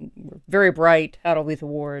 Were very bright, had all these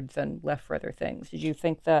awards, and left for other things. Did you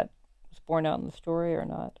think that was borne out in the story or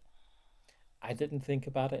not? I didn't think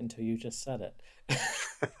about it until you just said it.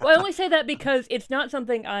 Well, I only say that because it's not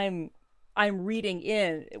something I'm reading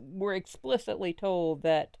in. We're explicitly told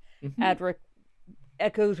that Adric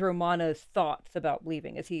echoes Romana's thoughts about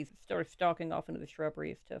leaving as he starts stalking off into the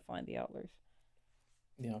shrubberies to find the Outlers.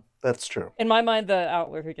 Yeah, that's true. In my mind, the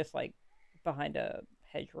Outlers are just like behind a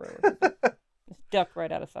hedgerow or something. Just ducked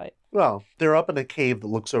right out of sight. Well, they're up in a cave that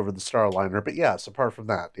looks over the Starliner, but yes, apart from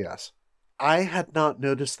that, yes. I had not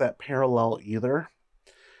noticed that parallel either.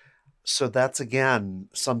 So that's, again,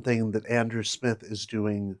 something that Andrew Smith is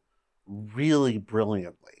doing really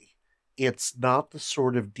brilliantly. It's not the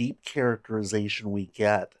sort of deep characterization we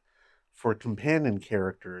get for companion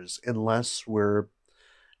characters unless we're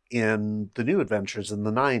in the New Adventures in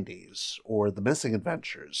the 90s or the Missing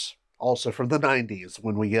Adventures, also from the 90s,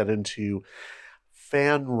 when we get into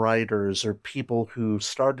fan writers or people who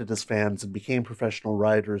started as fans and became professional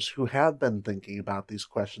writers who have been thinking about these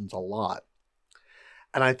questions a lot.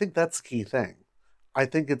 And I think that's the key thing. I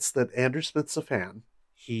think it's that Andrew Smith's a fan.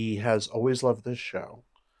 He has always loved this show.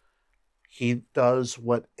 He does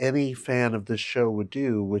what any fan of this show would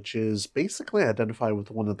do, which is basically identify with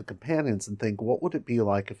one of the companions and think, what would it be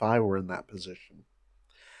like if I were in that position?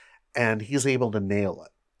 And he's able to nail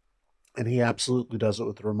it. And he absolutely does it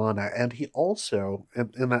with Romana. And he also,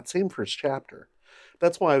 in that same first chapter,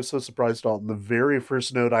 that's why I was so surprised, Dalton. The very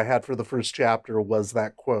first note I had for the first chapter was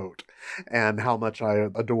that quote and how much I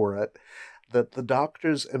adore it. That the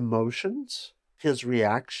Doctor's emotions, his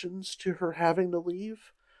reactions to her having to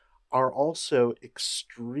leave, are also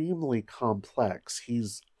extremely complex.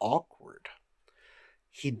 He's awkward.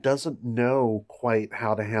 He doesn't know quite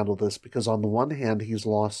how to handle this because on the one hand, he's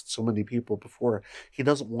lost so many people before. He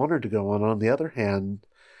doesn't want her to go on. On the other hand,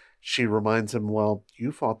 she reminds him, well,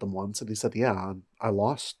 you fought them once. And he said, yeah, I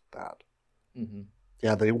lost that. Mm-hmm.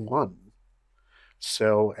 Yeah, they won.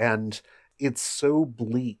 So, and it's so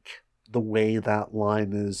bleak the way that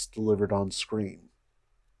line is delivered on screen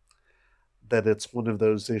that it's one of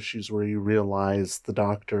those issues where you realize the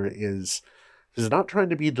Doctor is not trying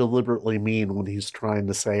to be deliberately mean when he's trying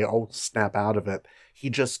to say, oh, snap out of it. He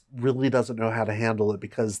just really doesn't know how to handle it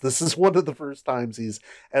because this is one of the first times he's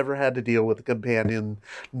ever had to deal with a companion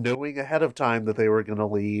knowing ahead of time that they were going to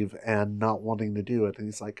leave and not wanting to do it. And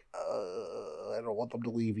he's like, I don't want them to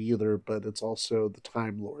leave either, but it's also the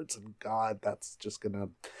Time Lords, and God, that's just going to...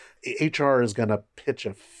 HR is going to pitch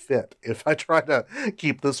a fit if I try to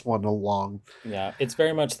keep this one along. Yeah, it's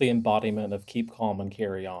very much the embodiment of keep calm and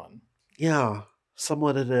carry on. Yeah,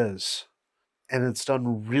 somewhat it is. And it's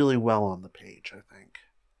done really well on the page, I think.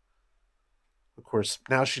 Of course,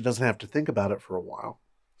 now she doesn't have to think about it for a while.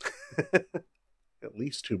 At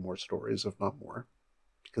least 2 more stories, if not more,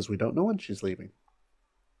 because we don't know when she's leaving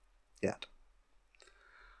yet.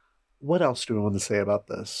 What else do we want to say about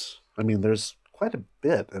this? I mean, there's quite a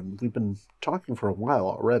bit, and we've been talking for a while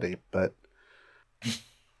already, but...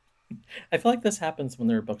 I feel like this happens when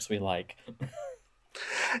there are books we like.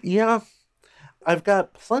 Yeah, I've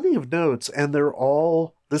got plenty of notes, and they're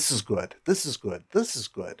all, this is good, this is good, this is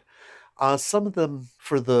good. Some of them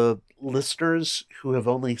for the listeners who have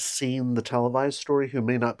only seen the televised story, who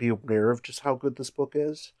may not be aware of just how good this book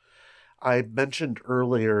is. I mentioned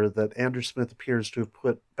earlier that Andrew Smith appears to have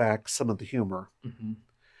put back some of the humor,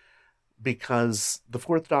 because the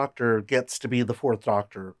Fourth Doctor gets to be the Fourth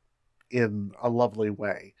Doctor in a lovely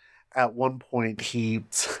way. At one point, he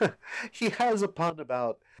has a pun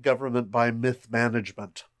about government by myth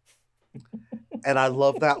management. And I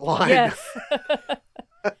love that line. Yes.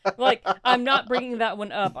 Like, I'm not bringing that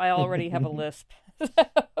one up. I already have a lisp.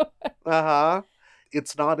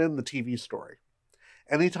 It's not in the TV story.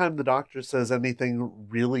 Anytime the Doctor says anything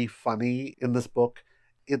really funny in this book,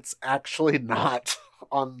 it's actually not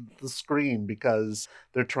on the screen because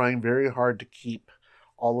they're trying very hard to keep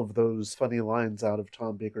all of those funny lines out of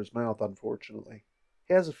Tom Baker's mouth, unfortunately.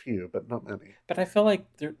 He has a few, but not many. But I feel like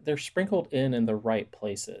they're sprinkled in the right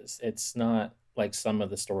places. It's not like some of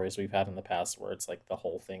the stories we've had in the past where it's like the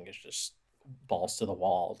whole thing is just balls to the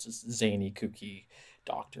wall, just zany, kooky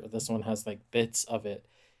Doctor. This one has like bits of it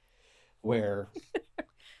where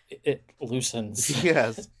it loosens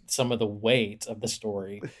some of the weight of the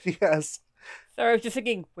story. Yes. Sorry, I was just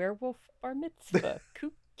thinking, werewolf bar mitzvah,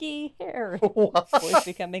 kooky hair, boys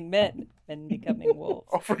becoming men becoming wolves.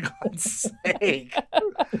 Oh, for God's sake.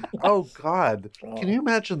 Oh, God. Can you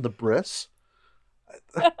imagine the bris?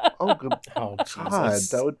 Oh, God.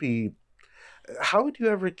 That would be... How would you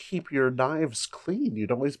ever keep your knives clean?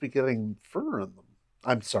 You'd always be getting fur in them.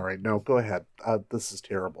 I'm sorry. No, go ahead. This is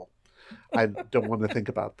terrible. I don't want to think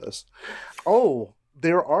about this. Oh,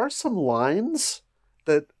 there are some lines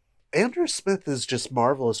that Andrew Smith is just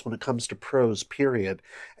marvelous when it comes to prose, period.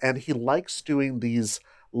 And he likes doing these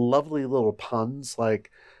lovely little puns, like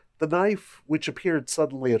the knife which appeared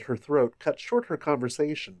suddenly at her throat cut short her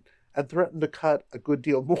conversation and threatened to cut a good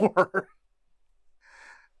deal more.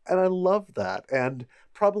 And I love that. And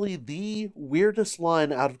probably the weirdest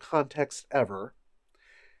line out of context ever.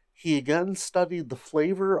 He again studied the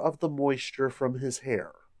flavor of the moisture from his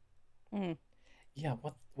hair. Yeah,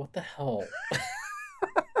 what the hell?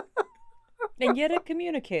 And yet it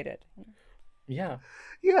communicated. Yeah.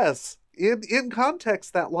 Yes. In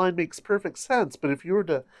context, that line makes perfect sense. But if you were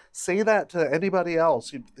to say that to anybody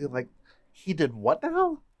else, you'd be like, he did what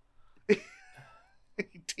now?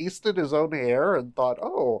 He tasted his own hair and thought,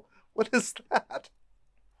 oh, what is that?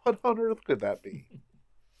 What on earth could that be?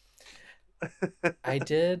 I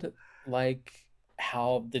did like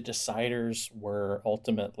how the deciders were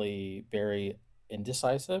ultimately very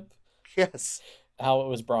indecisive. Yes. How it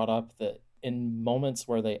was brought up that in moments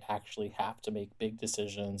where they actually have to make big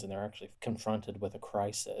decisions and they're actually confronted with a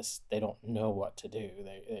crisis, they don't know what to do.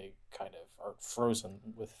 They kind of are frozen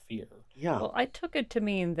with fear. Yeah. Well, I took it to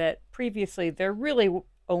mean that previously there really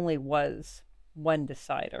only was one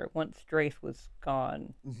decider once Draith was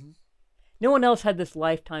gone. Mm-hmm. No one else had this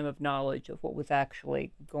lifetime of knowledge of what was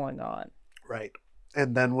actually going on. Right.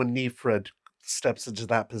 And then when Nifred steps into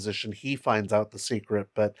that position, he finds out the secret,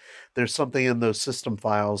 but there's something in those system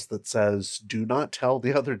files that says, do not tell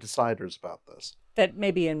the other deciders about this. That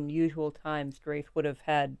maybe in usual times, Draith would have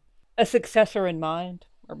had a successor in mind,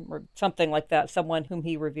 or something like that, someone whom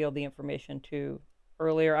he revealed the information to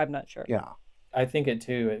earlier. I'm not sure. Yeah. I think it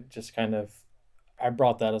too, it just kind of, I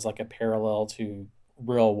brought that as like a parallel to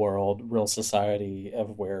real world, real society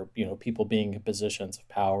of where, people being in positions of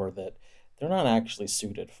power that they're not actually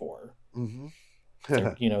suited for. Mm-hmm.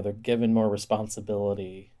 They're given more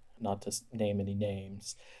responsibility, not to name any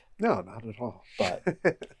names. No, not at all. But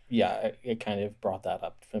yeah, it kind of brought that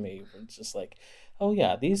up for me. It's just like, oh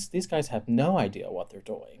yeah, these guys have no idea what they're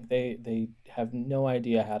doing. They have no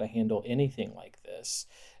idea how to handle anything like this,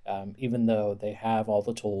 even though they have all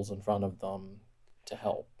the tools in front of them to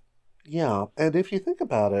help. Yeah, and if you think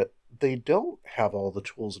about it, they don't have all the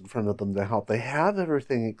tools in front of them to help. They have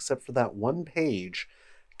everything except for that one page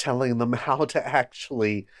telling them how to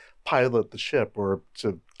actually pilot the ship or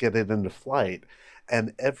to get it into flight.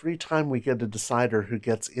 And every time we get a decider who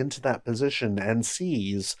gets into that position and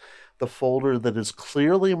sees the folder that is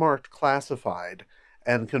clearly marked classified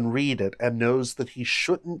and can read it and knows that he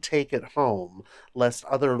shouldn't take it home lest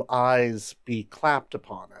other eyes be clapped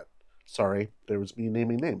upon it. Sorry, there was me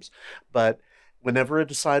naming names. But Whenever a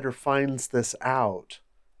decider finds this out,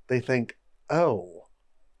 they think, oh,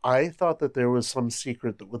 I thought that there was some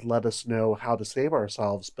secret that would let us know how to save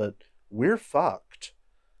ourselves, but we're fucked.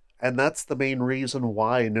 And that's the main reason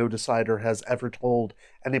why no decider has ever told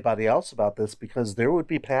anybody else about this, because there would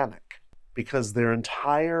be panic. Because their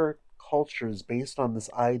entire culture is based on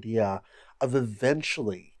this idea of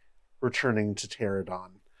eventually returning to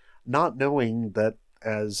Pterodon, not knowing that,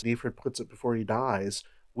 as Nefrid puts it before he dies,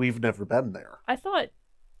 we've never been there. I thought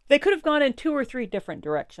they could have gone in 2 or 3 different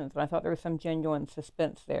directions, and I thought there was some genuine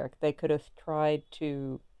suspense there. They could have tried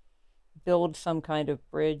to build some kind of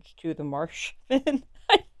bridge to the Marshmen.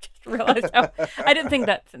 I just realized how I didn't think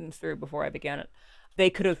that sentence through before I began it. They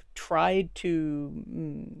could have tried to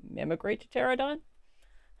immigrate to Pterodon.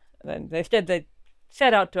 And then instead they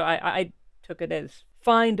set out to, I took it as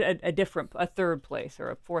find a third place, or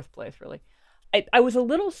a fourth place, really. I was a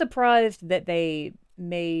little surprised that they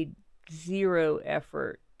made zero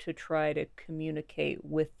effort to try to communicate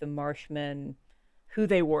with the Marshmen who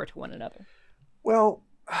they were to one another. Well,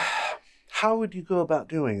 how would you go about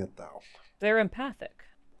doing it, though? They're empathic.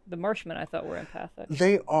 The Marshmen, I thought, were empathic.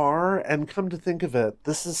 They are, and come to think of it,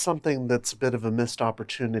 this is something that's a bit of a missed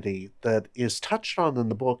opportunity that is touched on in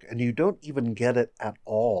the book, and you don't even get it at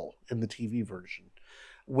all in the TV version.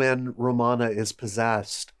 When Romana is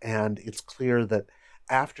possessed, and it's clear that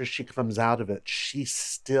after she comes out of it, she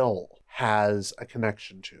still has a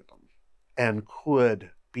connection to them and could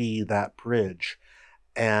be that bridge.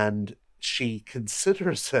 And she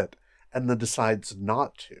considers it and then decides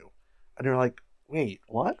not to. And you're like, wait,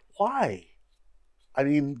 what? Why? I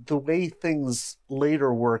mean, the way things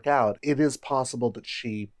later work out, it is possible that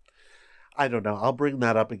I don't know. I'll bring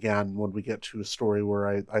that up again when we get to a story where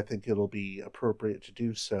I think it'll be appropriate to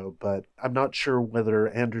do so. But I'm not sure whether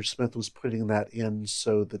Andrew Smith was putting that in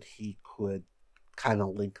so that he could kind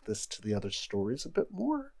of link this to the other stories a bit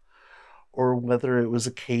more, or whether it was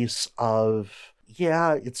a case of,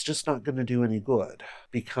 yeah, it's just not going to do any good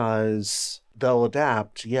because they'll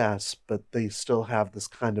adapt, yes, but they still have this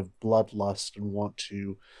kind of bloodlust and want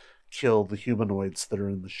to kill the humanoids that are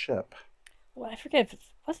in the ship. Well, I forget if it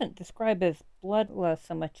wasn't described as bloodlust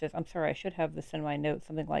so much as, I'm sorry, I should have this in my notes,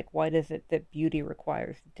 something like, why is it that beauty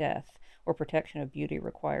requires death, or protection of beauty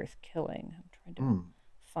requires killing? I'm trying to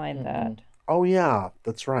find that. Oh, yeah,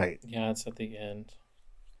 that's right. Yeah, it's at the end.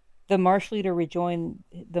 The Marsh leader rejoined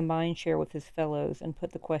the mind share with his fellows and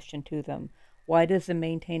put the question to them, why does the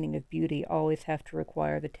maintaining of beauty always have to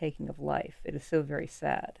require the taking of life? It is so very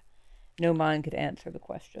sad. No mind could answer the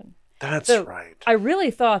question. That's so right. I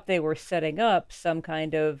really thought they were setting up some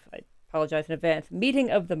kind of, I apologize in advance, meeting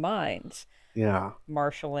of the minds. Yeah.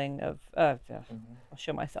 Marshalling of, I'll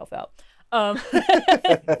show myself out.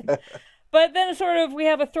 But then sort of we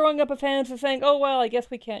have a throwing up of hands and saying, oh, well, I guess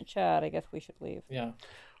we can't chat. I guess we should leave. Yeah.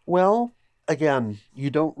 Well, again, you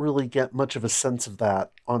don't really get much of a sense of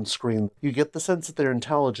that on screen. You get the sense that they're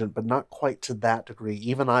intelligent, but not quite to that degree.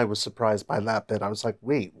 Even I was surprised by that bit. I was like,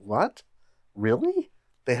 wait, what? Really?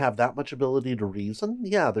 They have that much ability to reason?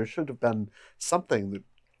 Yeah, there should have been something that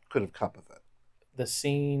could have come of it. The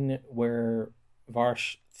scene where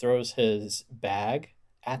Varsh throws his bag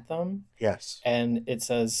at them. Yes. And it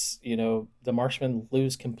says, the Marshmen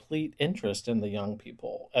lose complete interest in the young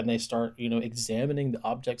people, and they start, examining the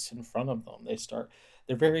objects in front of them.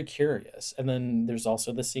 They're very curious. And then there's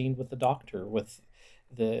also the scene with the doctor with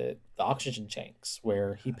the oxygen tanks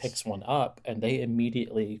where he picks one up and they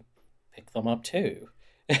immediately pick them up too.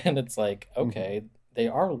 And it's like, okay, they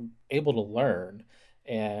are able to learn,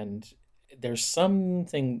 and there's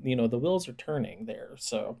something, the wheels are turning there.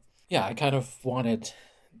 So yeah, I kind of wanted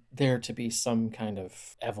there to be some kind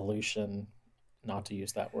of evolution, not to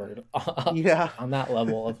use that word, on that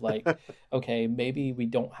level of like, okay, maybe we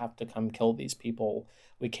don't have to come kill these people.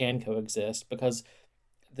 We can coexist, because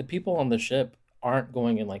the people on the ship aren't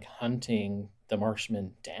going and like hunting the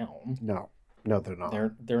Marshmen down. No, they're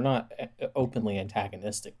not. They're not openly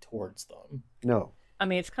antagonistic towards them. No. I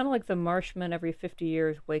mean, it's kind of like the Marshmen every 50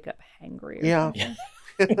 years wake up hangry. Yeah.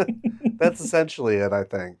 That's essentially it, I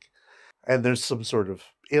think. And there's some sort of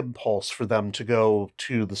impulse for them to go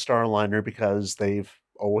to the Starliner because they've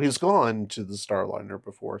always gone to the Starliner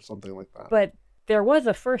before, something like that. But there was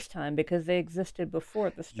a first time because they existed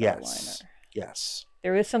before the Starliner. Yes.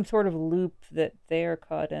 There is some sort of loop that they're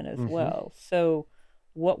caught in as well. So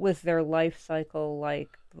what was their life cycle like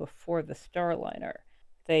before the Starliner?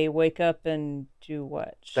 They wake up and do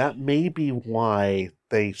what? That may be why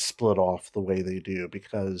they split off the way they do,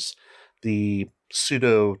 because the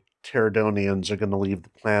pseudo-Pterodonians are going to leave the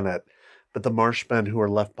planet, but the Marshmen who are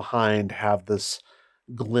left behind have this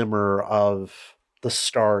glimmer of the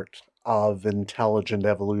start of intelligent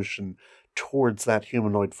evolution towards that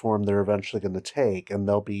humanoid form they're eventually going to take, and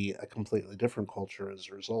they'll be a completely different culture as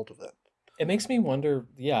a result of it. It makes me wonder,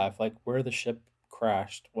 yeah, if like where the ship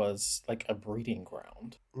crashed was like a breeding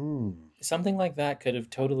ground. Something like that could have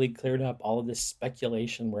totally cleared up all of this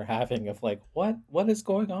speculation we're having of like what is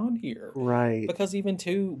going on here? Right. Because even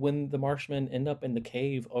too, when the Marshmen end up in the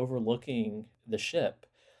cave overlooking the ship,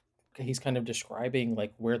 he's kind of describing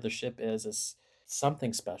like where the ship is as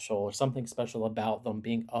something special, or something special about them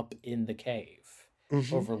being up in the cave,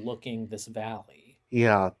 overlooking this valley.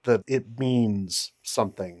 Yeah, that it means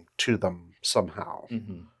something to them somehow.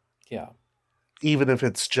 Yeah. Even if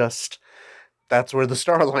it's just that's where the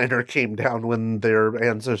Starliner came down when their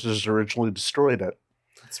ancestors originally destroyed it.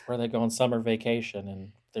 That's where they go on summer vacation,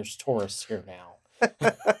 and there's tourists here now.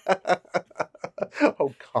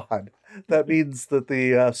 Oh, God. That means that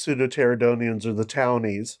the Pseudo-Pterodonians are the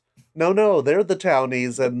townies. No, they're the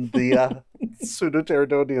townies, and the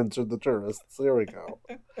Pseudo-Pterodonians are the tourists. There we go.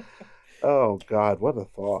 Oh, God, what a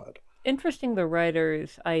thought. Interesting, the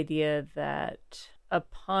writer's idea that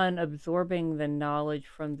upon absorbing the knowledge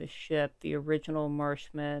from the ship, the original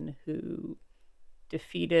Marshmen who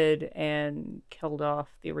defeated and killed off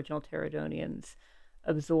the original Pterodonians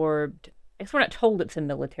absorbed, I guess we're not told it's a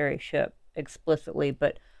military ship explicitly,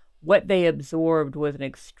 but what they absorbed was an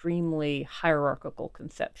extremely hierarchical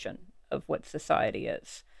conception of what society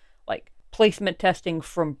is. Like placement testing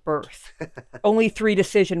from birth. Only 3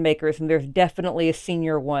 decision makers, and there's definitely a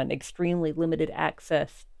senior one. Extremely limited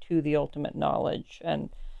access to the ultimate knowledge. And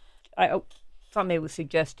I thought maybe it was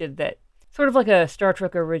suggested that sort of like a Star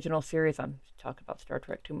Trek original series, I'm talking about Star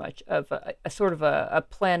Trek too much, of a sort of a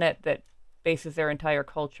planet that bases their entire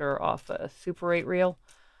culture off a Super 8 reel.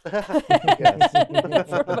 Sort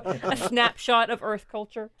of a snapshot of Earth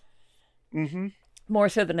culture. More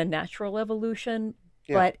so than a natural evolution.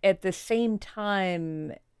 Yeah. But at the same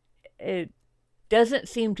time, it doesn't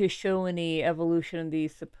seem to show any evolution in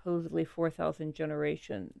these supposedly 4,000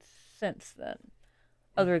 generations since then,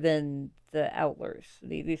 other than the Outlers,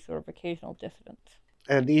 these sort of occasional dissidents.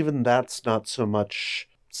 And even that's not so much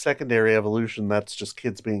secondary evolution, that's just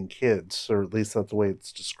kids being kids, or at least that's the way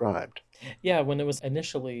it's described. Yeah, when it was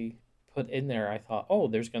initially put in there, I thought, oh,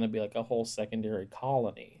 there's going to be like a whole secondary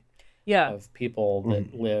colony. Yeah. Of people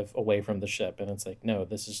that live away from the ship. And it's like, no,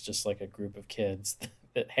 this is just like a group of kids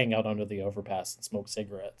that hang out under the overpass and smoke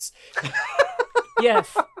cigarettes.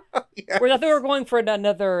 Yes. I thought they were going for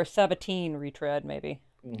another Sabatine retread, maybe.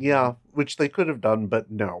 Yeah, which they could have done, but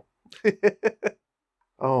no.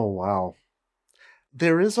 Oh, wow.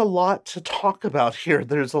 There is a lot to talk about here.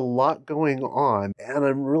 There's a lot going on, and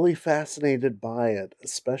I'm really fascinated by it,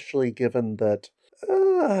 especially given that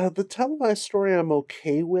the televised story I'm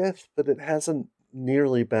okay with, but it hasn't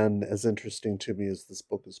nearly been as interesting to me as this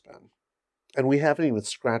book has been. And we haven't even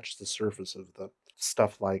scratched the surface of the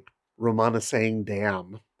stuff like Romana saying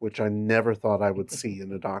damn, which I never thought I would see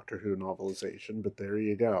in a Doctor Who novelization, but there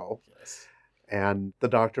you go. Yes. And the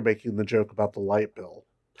Doctor making the joke about the light bill.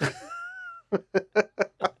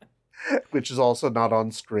 Which is also not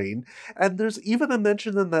on screen. And there's even a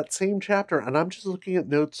mention in that same chapter, and I'm just looking at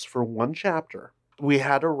notes for one chapter. We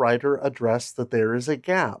had a writer address that there is a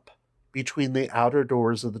gap between the outer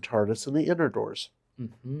doors of the TARDIS and the inner doors.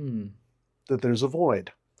 That there's a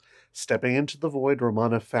void. Stepping into the void,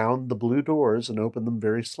 Romana found the blue doors and opened them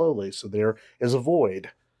very slowly. So there is a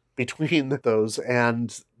void between those,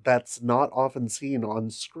 and that's not often seen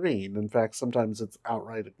on screen. In fact, sometimes it's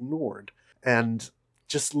outright ignored. And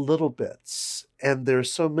just little bits. And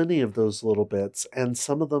there's so many of those little bits, and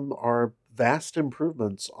some of them are vast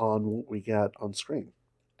improvements on what we get on screen.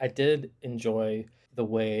 I did enjoy the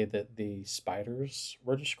way that the spiders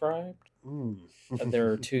were described.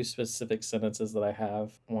 There are 2 specific sentences that I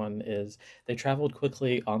have. One is, they traveled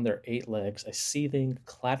quickly on their 8 legs, a seething,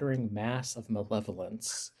 clattering mass of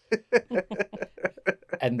malevolence.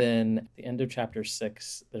 And then at the end of chapter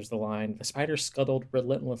 6, there's the line, the spiders scuttled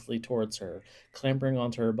relentlessly towards her, clambering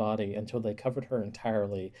onto her body until they covered her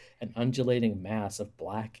entirely, an undulating mass of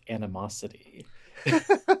black animosity. Yes.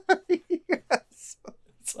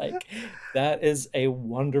 It's like, that is a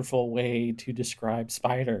wonderful way to describe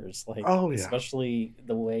spiders. Like, especially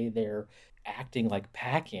the way they're acting like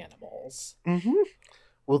pack animals.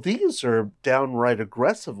 Well, these are downright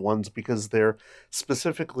aggressive ones because they're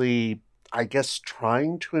specifically, I guess,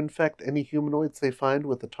 trying to infect any humanoids they find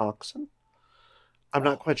with a toxin. I'm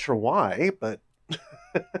not quite sure why, but...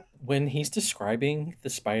 When he's describing the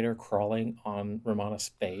spider crawling on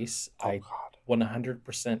Romana's face, I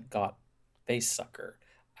 100% got face sucker.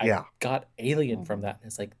 I got alien from that, and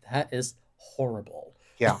it's like, that is horrible.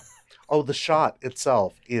 Yeah. Oh, the shot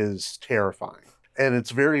itself is terrifying. And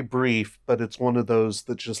it's very brief, but it's one of those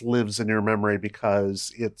that just lives in your memory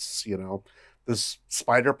because it's, this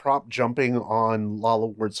spider prop jumping on Lalla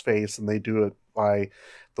Ward's face, and they do it by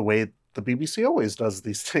the way the BBC always does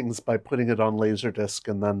these things, by putting it on Laserdisc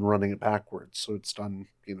and then running it backwards. So it's done,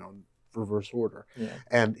 in reverse order. Yeah.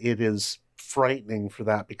 And it is frightening for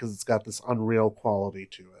that because it's got this unreal quality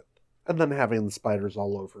to it. And then having the spiders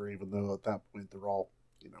all over, even though at that point they're all,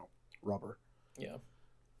 rubber. Yeah.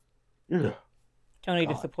 Yeah. Tony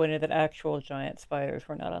God. disappointed that actual giant spiders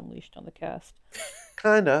were not unleashed on the cast.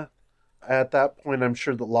 Kinda. At that point, I'm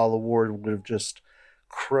sure that Lalla Ward would have just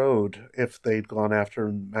crowed if they'd gone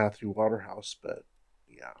after Matthew Waterhouse, but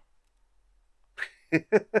yeah.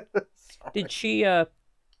 Did she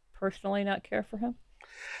personally not care for him?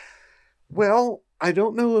 Well, I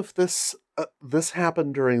don't know if this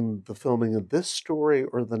happened during the filming of this story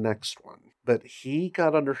or the next one, but he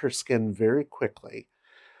got under her skin very quickly.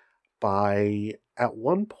 At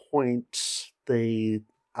one point,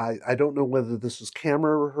 I don't know whether this was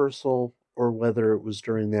camera rehearsal or whether it was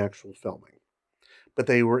during the actual filming, but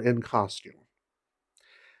they were in costume.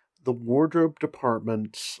 The wardrobe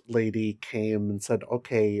department lady came and said,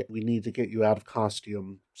 okay, we need to get you out of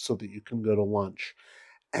costume so that you can go to lunch.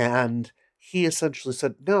 And he essentially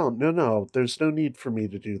said, no, there's no need for me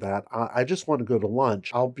to do that. I just want to go to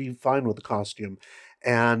lunch. I'll be fine with the costume.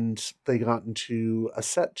 And they got into a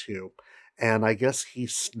set too. And I guess he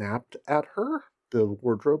snapped at her, the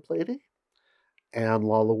wardrobe lady. And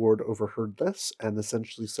Lalla Ward overheard this and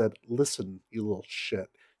essentially said, listen, you little shit.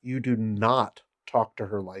 You do not talk to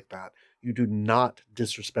her like that. You do not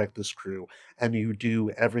disrespect this crew. And you do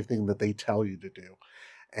everything that they tell you to do.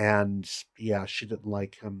 And yeah, she didn't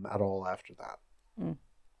like him at all after that. Mm.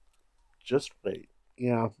 Just wait.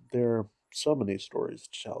 Yeah, there are so many stories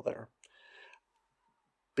to tell there.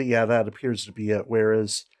 But yeah, that appears to be it.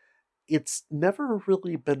 Whereas it's never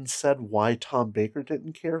really been said why Tom Baker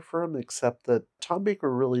didn't care for him, except that Tom Baker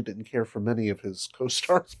really didn't care for many of his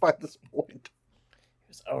co-stars by this point. He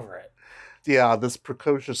was over it. Yeah, this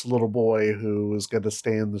precocious little boy who is going to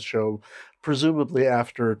stay in the show, presumably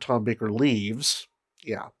after Tom Baker leaves.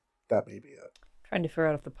 Yeah, that may be it. Trying to figure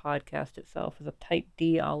out if the podcast itself is a type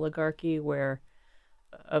D oligarchy where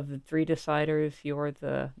of the three deciders, you're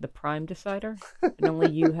the prime decider, and only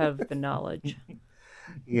you have the knowledge.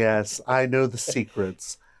 Yes, I know the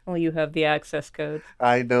secrets. Only you have the access codes.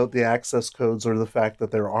 I know the access codes or the fact that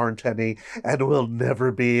there aren't any, and we'll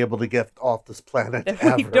never be able to get off this planet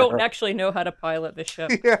ever. We don't actually know how to pilot the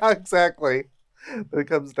ship. Yeah, exactly. It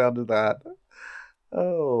comes down to that.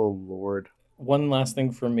 Oh, Lord. One last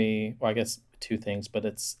thing for me, well, I guess two things, but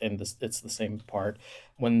it's the same part.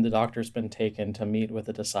 When the doctor's been taken to meet with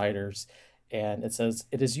the deciders, and it says,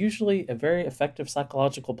 it is usually a very effective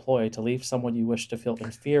psychological ploy to leave someone you wish to feel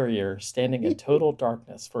inferior standing in total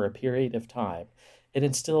darkness for a period of time. It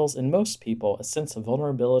instills in most people a sense of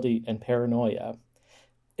vulnerability and paranoia.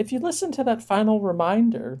 If you listened to that final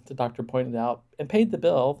reminder, the doctor pointed out, and paid the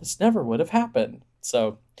bill, this never would have happened.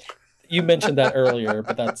 So you mentioned that earlier,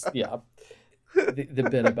 but that's, yeah. The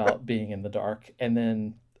bit about being in the dark. And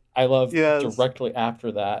then I love directly after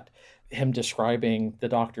that, him describing the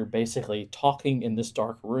doctor basically talking in this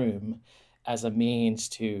dark room as a means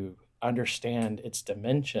to understand its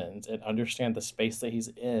dimensions and understand the space that he's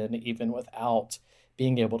in, even without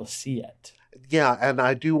being able to see it. Yeah, and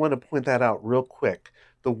I do want to point that out real quick.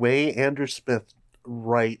 The way Andrew Smith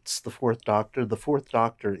writes the Fourth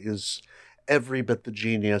Doctor is every bit the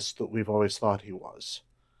genius that we've always thought he was.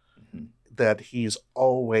 Mm-hmm. That he's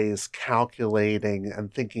always calculating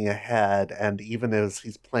and thinking ahead, and even as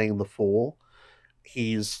he's playing the fool,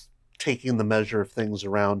 he's taking the measure of things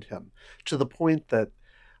around him, to the point that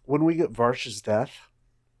when we get Varsh's death,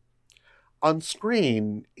 on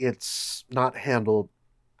screen, it's not handled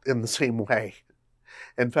in the same way.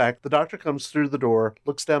 In fact, the doctor comes through the door,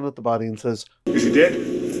 looks down at the body and says, "Is he dead?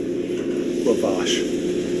 Well, Varsh."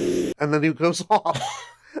 And then he goes off.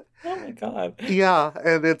 Oh my God. Yeah,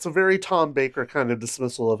 and it's a very Tom Baker kind of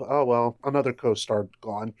dismissal of, oh, well, another co-star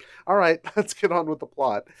gone. All right, let's get on with the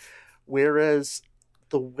plot. Whereas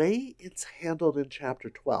the way it's handled in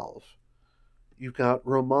Chapter 12, you've got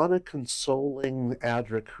Romana consoling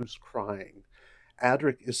Adric, who's crying.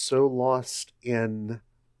 Adric is so lost in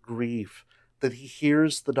grief that he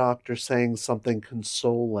hears the doctor saying something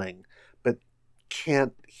consoling, but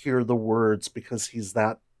can't hear the words because he's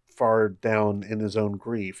that far down in his own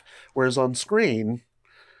grief. Whereas on screen,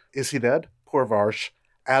 is he dead? Poor Varsh.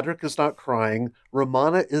 Adric is not crying.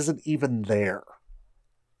 Romana isn't even there.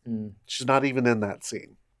 She's not even in that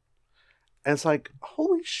scene. And it's like,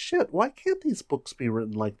 holy shit, why can't these books be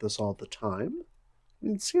written like this all the time? I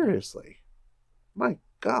mean, seriously. My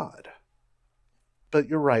God. But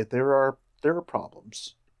you're right, there are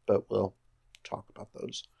problems, but we'll talk about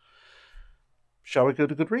those. Shall we go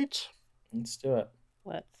to Goodreads? Let's do it.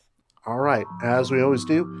 Let's. All right, as we always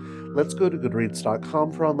do, let's go to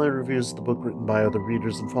Goodreads.com for online reviews of the book written by other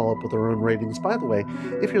readers and follow up with our own ratings. By the way,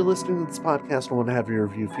 if you're listening to this podcast and want to have your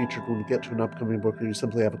review featured when we get to an upcoming book, or you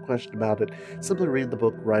simply have a question about it, simply read the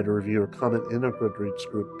book, write a review, or comment in our Goodreads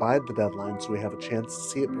group by the deadline so we have a chance to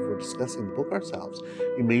see it before discussing the book ourselves.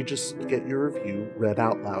 You may just get your review read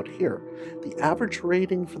out loud here. The average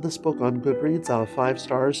rating for this book on Goodreads out of 5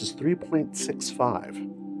 stars is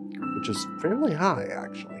 3.65, which is fairly high,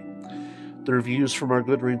 actually. The reviews from our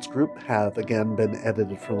Goodreads group have again been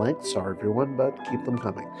edited for length. Sorry, everyone, but keep them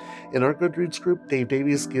coming. In our Goodreads group, Dave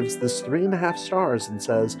Davies gives this 3.5 stars and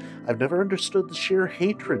says, I've never understood the sheer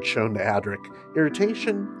hatred shown to Adric.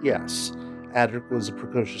 Irritation? Yes. Adric was a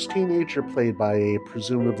precocious teenager played by a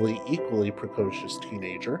presumably equally precocious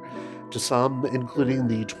teenager. To some, including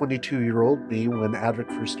the 22-year-old me when Adric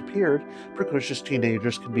first appeared, precocious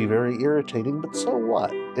teenagers can be very irritating, but so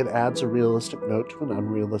what? It adds a realistic note to an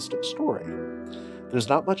unrealistic story. There's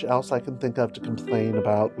not much else I can think of to complain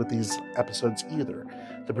about with these episodes either.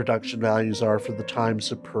 The production values are, for the time,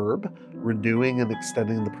 superb, renewing and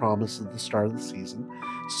extending the promise of the start of the season,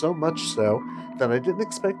 so much so that I didn't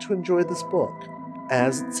expect to enjoy this book,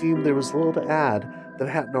 as it seemed there was little to add that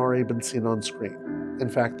hadn't already been seen on screen. In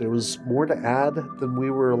fact, there was more to add than we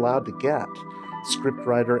were allowed to get.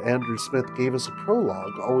 Scriptwriter Andrew Smith gave us a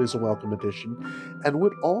prologue, always a welcome addition, and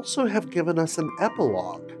would also have given us an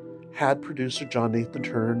epilogue had producer John Nathan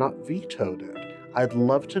Turner not vetoed it. I'd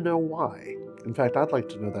love to know why. In fact, I'd like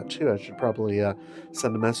to know that too. I should probably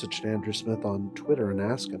send a message to Andrew Smith on Twitter and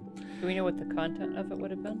ask him. Do we know what the content of it would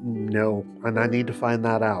have been? No, and I need to find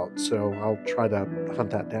that out, so I'll try to hunt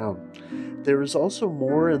that down. There is also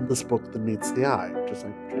more in this book than meets the eye, just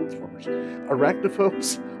like Transformers.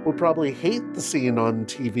 Arachnophobes will probably hate the scene on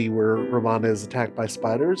TV where Romana is attacked by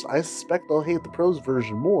spiders. I suspect they'll hate the prose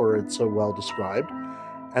version more, it's so well described.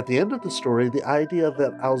 At the end of the story, the idea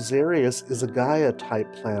that Alzarius is a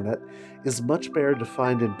Gaia-type planet is much better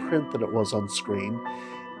defined in print than it was on screen,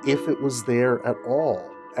 if it was there at all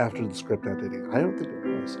after the script editing. I don't think it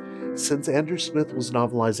was. Since Andrew Smith was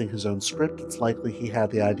novelizing his own script, it's likely he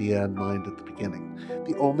had the idea in mind at the beginning.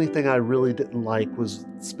 The only thing I really didn't like was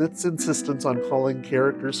Smith's insistence on calling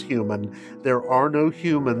characters human. There are no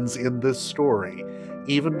humans in this story.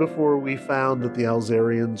 Even before we found that the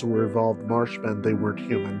Alzarians were evolved marshmen, they weren't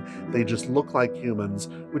human. They just look like humans,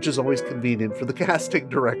 which is always convenient for the casting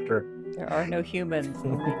director. There are no humans,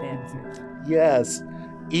 only dancers. Yes,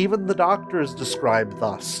 even the Doctor is described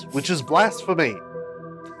thus, which is blasphemy.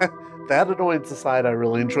 That annoyance aside, I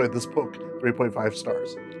really enjoyed this book. 3.5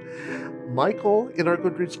 stars. Michael, in our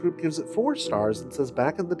Goodreads group, gives it 4 stars and says,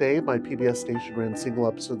 back in the day, my PBS station ran single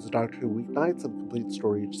episodes of Doctor Who weeknights and complete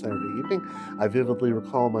story each Saturday evening. I vividly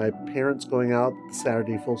recall my parents going out the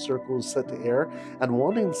Saturday Full Circle was set to air and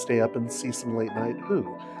wanting to stay up and see some late night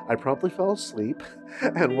Who. I promptly fell asleep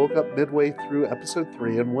and woke up midway through episode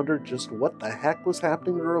 3 and wondered just what the heck was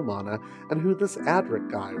happening to Romana and who this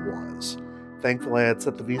Adric guy was. Thankfully, I had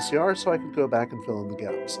set the VCR so I could go back and fill in the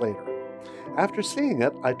gaps later. After seeing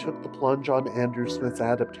it, I took the plunge on Andrew Smith's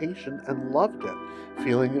adaptation and loved it,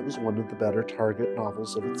 feeling it was one of the better Target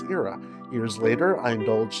novels of its era. Years later, I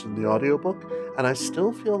indulged in the audiobook, and I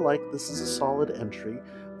still feel like this is a solid entry,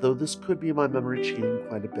 though this could be my memory cheating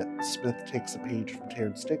quite a bit. Smith takes a page from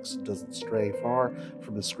Terrance Dicks and doesn't stray far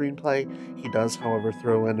from his screenplay. He does, however,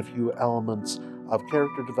 throw in a few elements of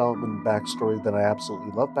character development and backstory that I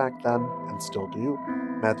absolutely loved back then, and still do.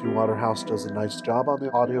 Matthew Waterhouse does a nice job on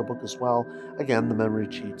the audiobook as well. Again, the memory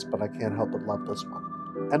cheats, but I can't help but love this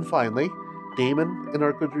one. And finally, Damon in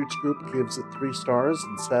our Goodreads group gives it 3 stars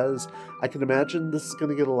and says, I can imagine this is going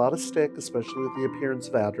to get a lot of stick, especially with the appearance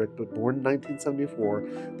of Adric, but born in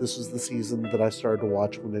 1974, this was the season that I started to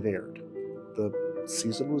watch when it aired. The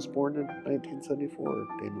season was born in 1974,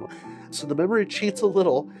 Damon. So the memory cheats a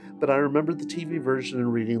little, but I remember the TV version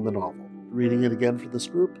and reading the novel. Reading it again for this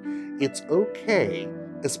group, it's okay,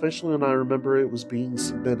 especially when I remember it was being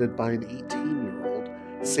submitted by an 18-year-old.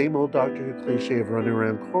 Same old Doctor Who cliche of running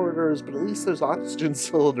around corridors, but at least there's oxygen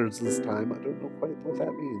cylinders this time. I don't know quite what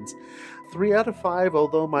that means. 3 out of 5,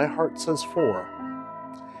 although my heart says 4.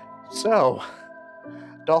 So,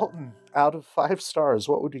 Dalton, out of 5 stars,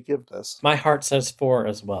 what would you give this? My heart says 4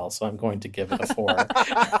 as well, so I'm going to give it a 4.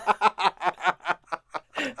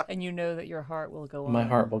 And you know that your heart will go on. My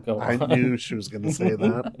heart will go on. I knew she was going to say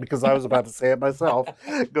that because I was about to say it myself.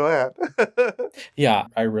 Go ahead. Yeah,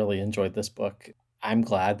 I really enjoyed this book. I'm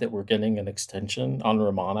glad that we're getting an extension on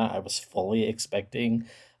Romana. I was fully expecting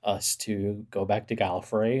us to go back to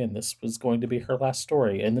Gallifrey, and this was going to be her last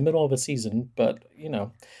story in the middle of a season. But,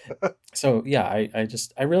 so yeah,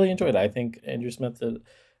 I really enjoyed it. I think Andrew Smith did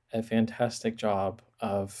a fantastic job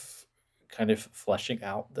of kind of fleshing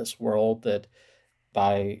out this world that,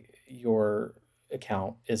 by your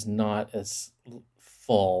account, is not as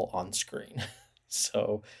full on screen.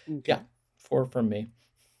 So yeah, 4 from me.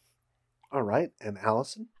 All right. And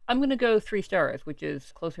Allison? I'm going to go 3 stars, which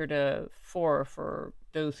is closer to 4 for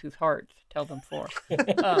those whose hearts tell them 4.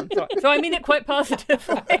 So I mean it quite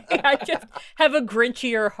positively. I just have a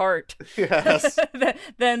grinchier heart Yes.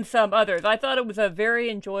 than some others. I thought it was a very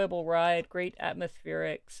enjoyable ride, great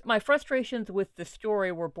atmospherics. My frustrations with the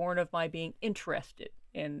story were born of my being interested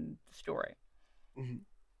in the story.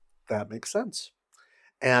 That makes sense.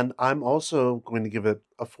 And I'm also going to give it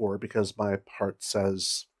a 4 because my heart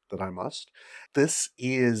says that I must. This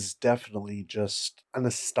is definitely just an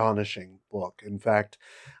astonishing book. In fact,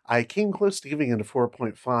 I came close to giving it a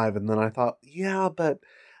 4.5, and then I thought, yeah, but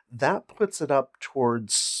that puts it up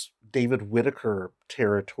towards David Whitaker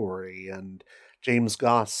territory and James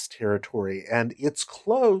Goss territory, and it's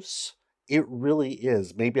close. It really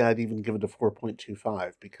is. Maybe I'd even give it a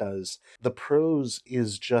 4.25 because the prose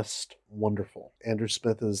is just wonderful. Andrew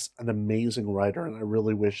Smith is an amazing writer, and I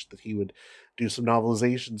really wish that he would do some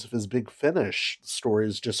novelizations of his Big Finish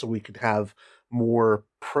stories just so we could have more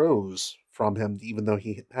prose from him, even though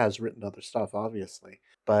he has written other stuff, obviously.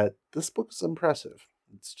 But this book is impressive.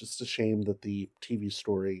 It's just a shame that the TV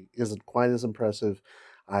story isn't quite as impressive.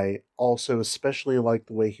 I also especially like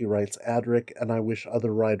the way he writes Adric, and I wish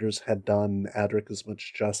other writers had done Adric as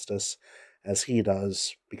much justice as he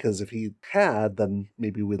does, because if he had, then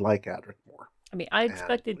maybe we'd like Adric more. I mean, I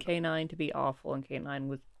expected K9 to be awful, and K9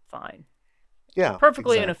 was fine. Yeah,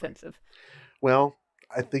 perfectly exactly. Inoffensive. Well,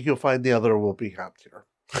 I think you'll find the other will be happier.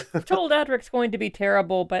 I'm told Adric's going to be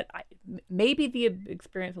terrible, but maybe the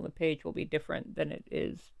experience on the page will be different than it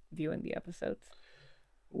is viewing the episodes.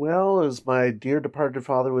 Well, as my dear departed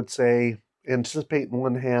father would say, anticipate in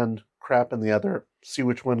one hand, crap in the other, see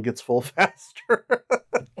which one gets full faster.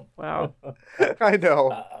 Wow. I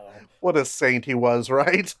know. What a saint he was,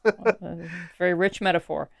 right? Very rich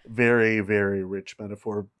metaphor. Very, very rich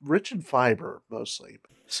metaphor. Rich in fiber, mostly.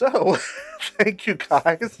 So, thank you,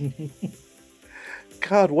 guys.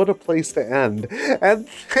 God, what a place to end. And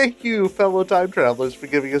thank you, fellow time travelers, for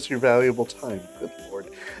giving us your valuable time. Good Lord.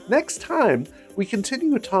 Next time, we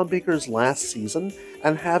continue with Tom Baker's last season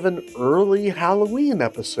and have an early Halloween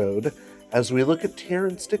episode as we look at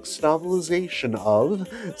Terrance Dicks's novelization of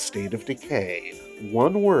State of Decay.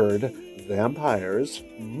 One word, vampires.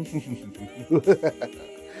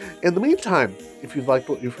 In the meantime, if you've liked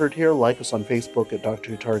what you've heard here, like us on Facebook at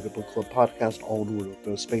Doctor Who Target Book Club Podcast, all in word with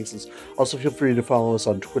no spaces. Also, feel free to follow us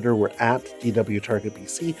on Twitter. We're at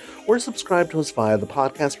DWTargetBC, or subscribe to us via the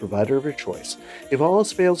podcast provider of your choice. If all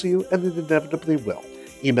else fails you, and it inevitably will,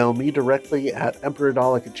 email me directly at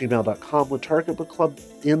emperadolic@gmail.com with Target Book Club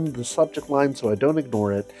in the subject line so I don't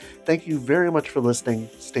ignore it. Thank you very much for listening.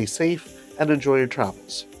 Stay safe and enjoy your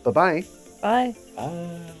travels. Bye-bye. Bye.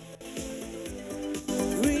 Bye.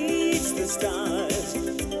 The stars,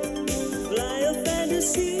 fly a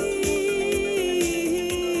fantasy,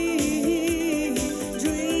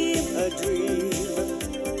 dream a dream,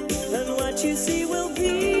 and what you see will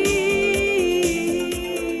be.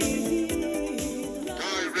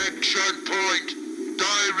 Direction point!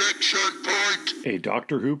 Direction point! A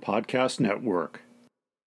Doctor Who podcast network.